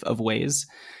types of ways.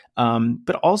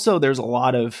 But also there's a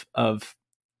lot of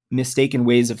mistaken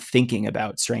ways of thinking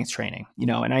about strength training,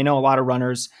 and I know a lot of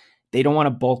runners, they don't want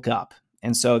to bulk up.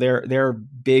 And so their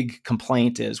big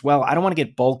complaint is, well, I don't want to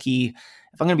get bulky.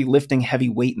 If I'm going to be lifting heavy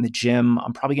weight in the gym,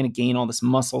 I'm probably going to gain all this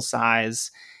muscle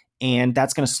size, and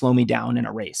that's going to slow me down in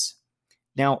a race.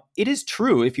 Now, it is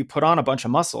true, if you put on a bunch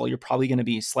of muscle, you're probably going to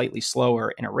be slightly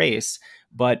slower in a race,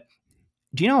 but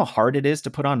do you know how hard it is to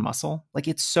put on muscle? Like,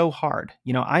 it's so hard.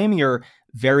 I am your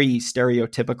very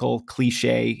stereotypical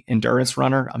cliche endurance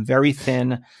runner. I'm very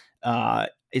thin.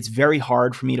 It's very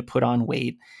hard for me to put on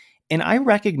weight. And I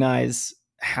recognize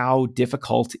how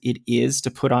difficult it is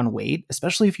to put on weight,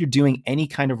 especially if you're doing any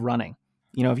kind of running.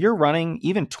 If you're running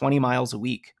even 20 miles a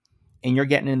week and you're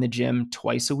getting in the gym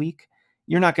twice a week,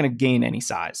 you're not going to gain any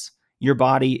size. Your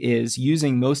body is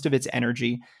using most of its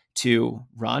energy to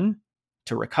run,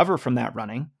 to recover from that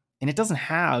running, and it doesn't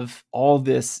have all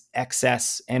this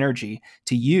excess energy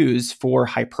to use for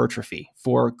hypertrophy,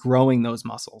 for growing those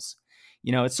muscles.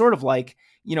 It's sort of like,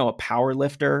 a power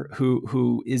lifter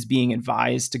who is being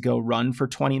advised to go run for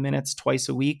 20 minutes twice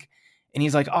a week. And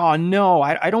he's like, oh no,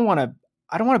 I don't want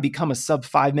to become a sub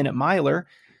 5-minute miler.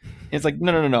 And it's like,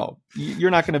 no.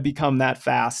 You're not going to become that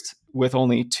fast with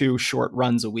only 2 short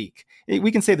runs a week.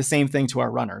 We can say the same thing to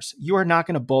our runners. You are not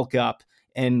going to bulk up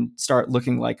and start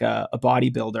looking like a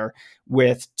bodybuilder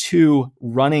with 2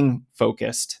 running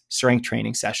focused strength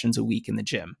training sessions a week in the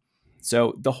gym.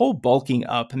 So the whole bulking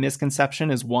up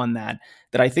misconception is one that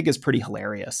I think is pretty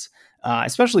hilarious,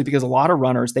 especially because a lot of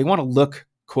runners, they want to look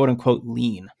quote unquote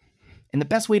lean. And the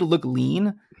best way to look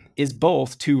lean is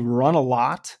both to run a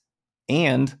lot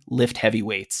and lift heavy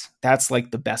weights. That's like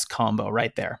the best combo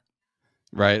right there.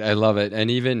 Right. I love it.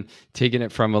 And even taking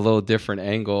it from a little different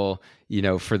angle,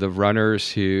 for the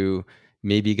runners who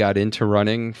maybe got into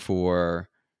running for,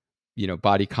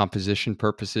 body composition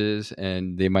purposes,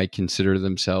 and they might consider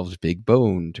themselves big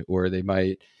boned, or they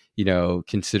might,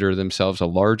 consider themselves a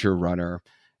larger runner,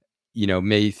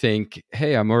 may think,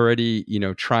 hey, I'm already,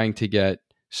 trying to get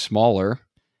smaller,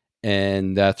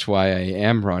 and that's why I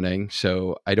am running.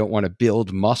 So I don't want to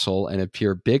build muscle and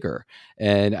appear bigger.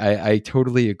 And I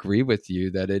totally agree with you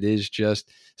that it is just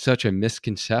such a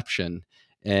misconception,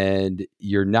 and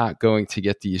you're not going to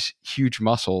get these huge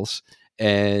muscles.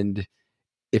 And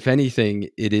if anything,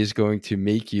 it is going to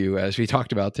make you, as we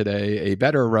talked about today, a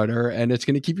better runner, and it's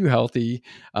going to keep you healthy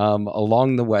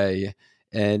along the way.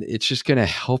 And it's just going to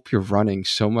help your running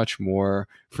so much more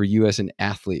for you as an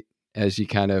athlete, as you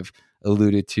kind of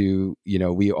alluded to,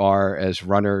 we are as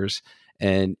runners.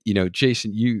 And,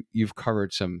 Jason, you've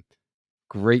covered some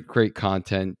great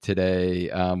content today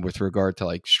with regard to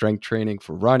like strength training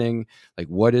for running, like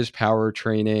what is power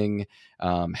training?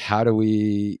 How do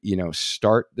we,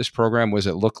 start this program? What does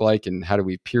it look like? And how do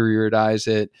we periodize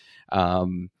it?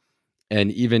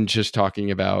 and even just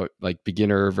talking about like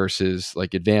beginner versus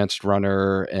like advanced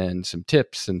runner and some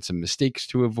tips and some mistakes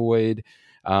to avoid.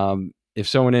 If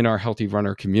someone in our Healthy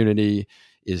Runner community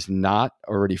is not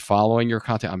already following your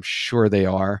content, I'm sure they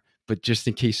are, but just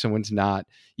in case someone's not,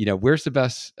 where's the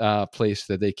best place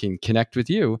that they can connect with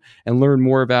you and learn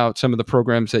more about some of the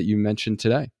programs that you mentioned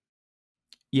today?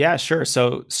 Yeah, sure.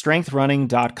 So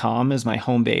strengthrunning.com is my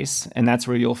home base, and that's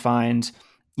where you'll find,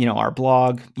 our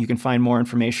blog. You can find more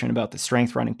information about the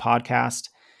Strength Running podcast,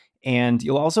 and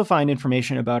you'll also find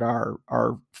information about our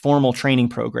formal training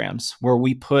programs where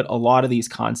we put a lot of these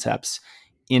concepts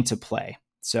into play.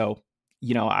 So,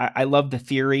 I love the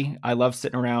theory. I love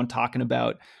sitting around talking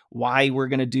about why we're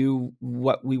going to do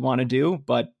what we want to do,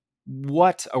 but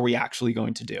what are we actually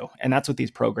going to do? And that's what these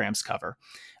programs cover.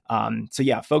 So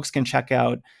yeah, folks can check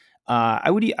out, I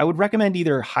would recommend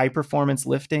either high performance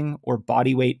lifting or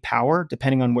body weight power,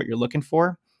 depending on what you're looking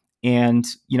for. And,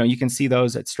 you can see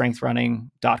those at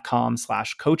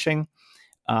strengthrunning.com/coaching.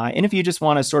 And if you just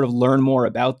want to sort of learn more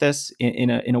about this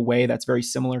in a way that's very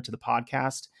similar to the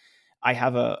podcast, I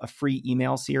have a free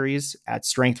email series at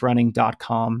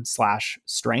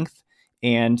strengthrunning.com/strength.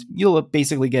 And you'll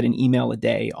basically get an email a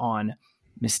day on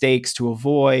mistakes to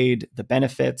avoid, the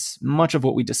benefits, much of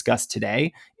what we discussed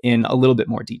today in a little bit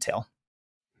more detail.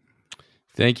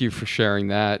 Thank you for sharing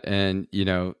that. And,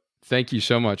 thank you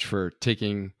so much for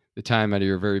taking the time out of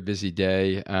your very busy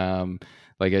day.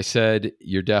 Like I said,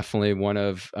 you're definitely one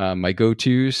of my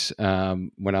go-tos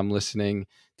when I'm listening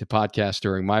to podcasts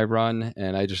during my run.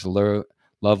 And I just love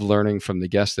learning from the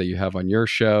guests that you have on your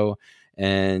show.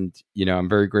 And, I'm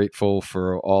very grateful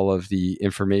for all of the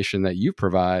information that you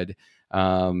provide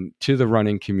to the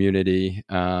running community.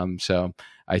 So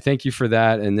I thank you for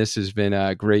that. And this has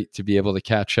been great to be able to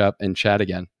catch up and chat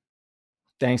again.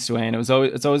 Thanks, Dwayne.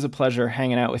 It's always a pleasure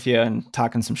hanging out with you and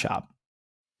talking some shop.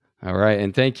 All right.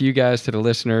 And thank you guys to the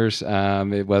listeners,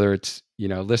 whether it's,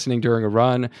 listening during a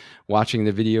run, watching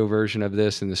the video version of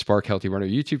this in the Spark Healthy Runner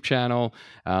YouTube channel.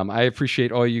 I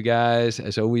appreciate all you guys.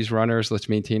 As always, runners, let's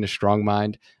maintain a strong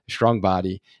mind, a strong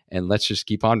body, and let's just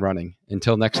keep on running.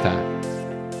 Until next time.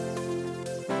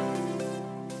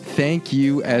 Thank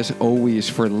you, as always,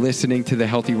 for listening to the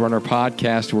Healthy Runner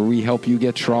podcast, where we help you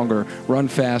get stronger, run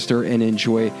faster, and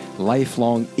enjoy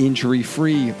lifelong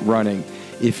injury-free running.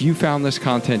 If you found this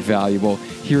content valuable,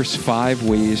 here's 5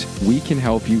 ways we can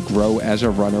help you grow as a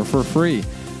runner for free.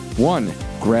 1,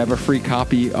 grab a free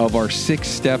copy of our 6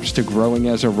 Steps to Growing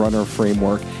as a Runner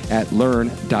framework at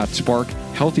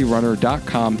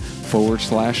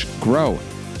learn.sparkhealthyrunner.com/grow.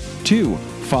 2,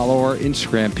 follow our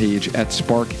Instagram page at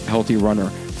Spark Healthy Runner.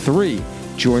 3,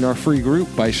 join our free group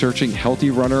by searching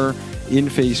Healthy Runner in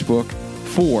Facebook.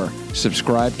 4,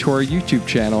 subscribe to our YouTube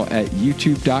channel at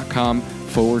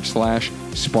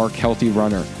youtube.com/Spark Healthy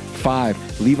Runner.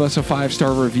 5, leave us a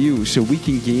 5-star review so we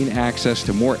can gain access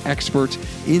to more experts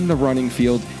in the running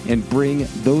field and bring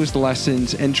those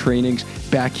lessons and trainings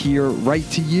back here right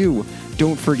to you.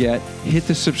 Don't forget, hit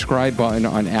the subscribe button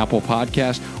on Apple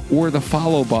Podcasts or the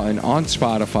follow button on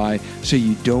Spotify so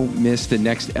you don't miss the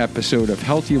next episode of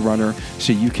Healthy Runner,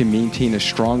 so you can maintain a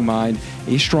strong mind,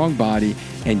 a strong body,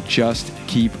 and just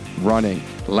keep running.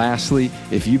 Lastly,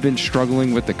 if you've been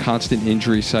struggling with the constant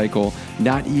injury cycle,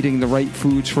 not eating the right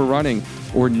foods for running,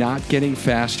 or not getting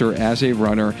faster as a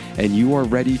runner, and you are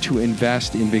ready to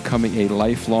invest in becoming a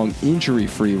lifelong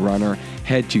injury-free runner,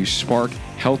 head to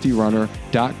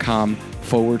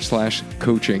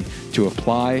sparkhealthyrunner.com/coaching to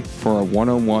apply for a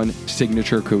one-on-one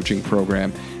signature coaching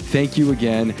program. Thank you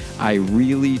again. I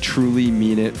really, truly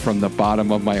mean it from the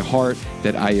bottom of my heart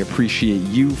that I appreciate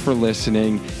you for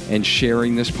listening and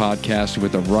sharing this podcast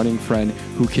with a running friend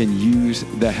who can use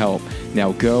the help.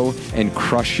 Now go and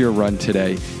crush your run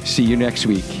today. See you next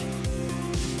week.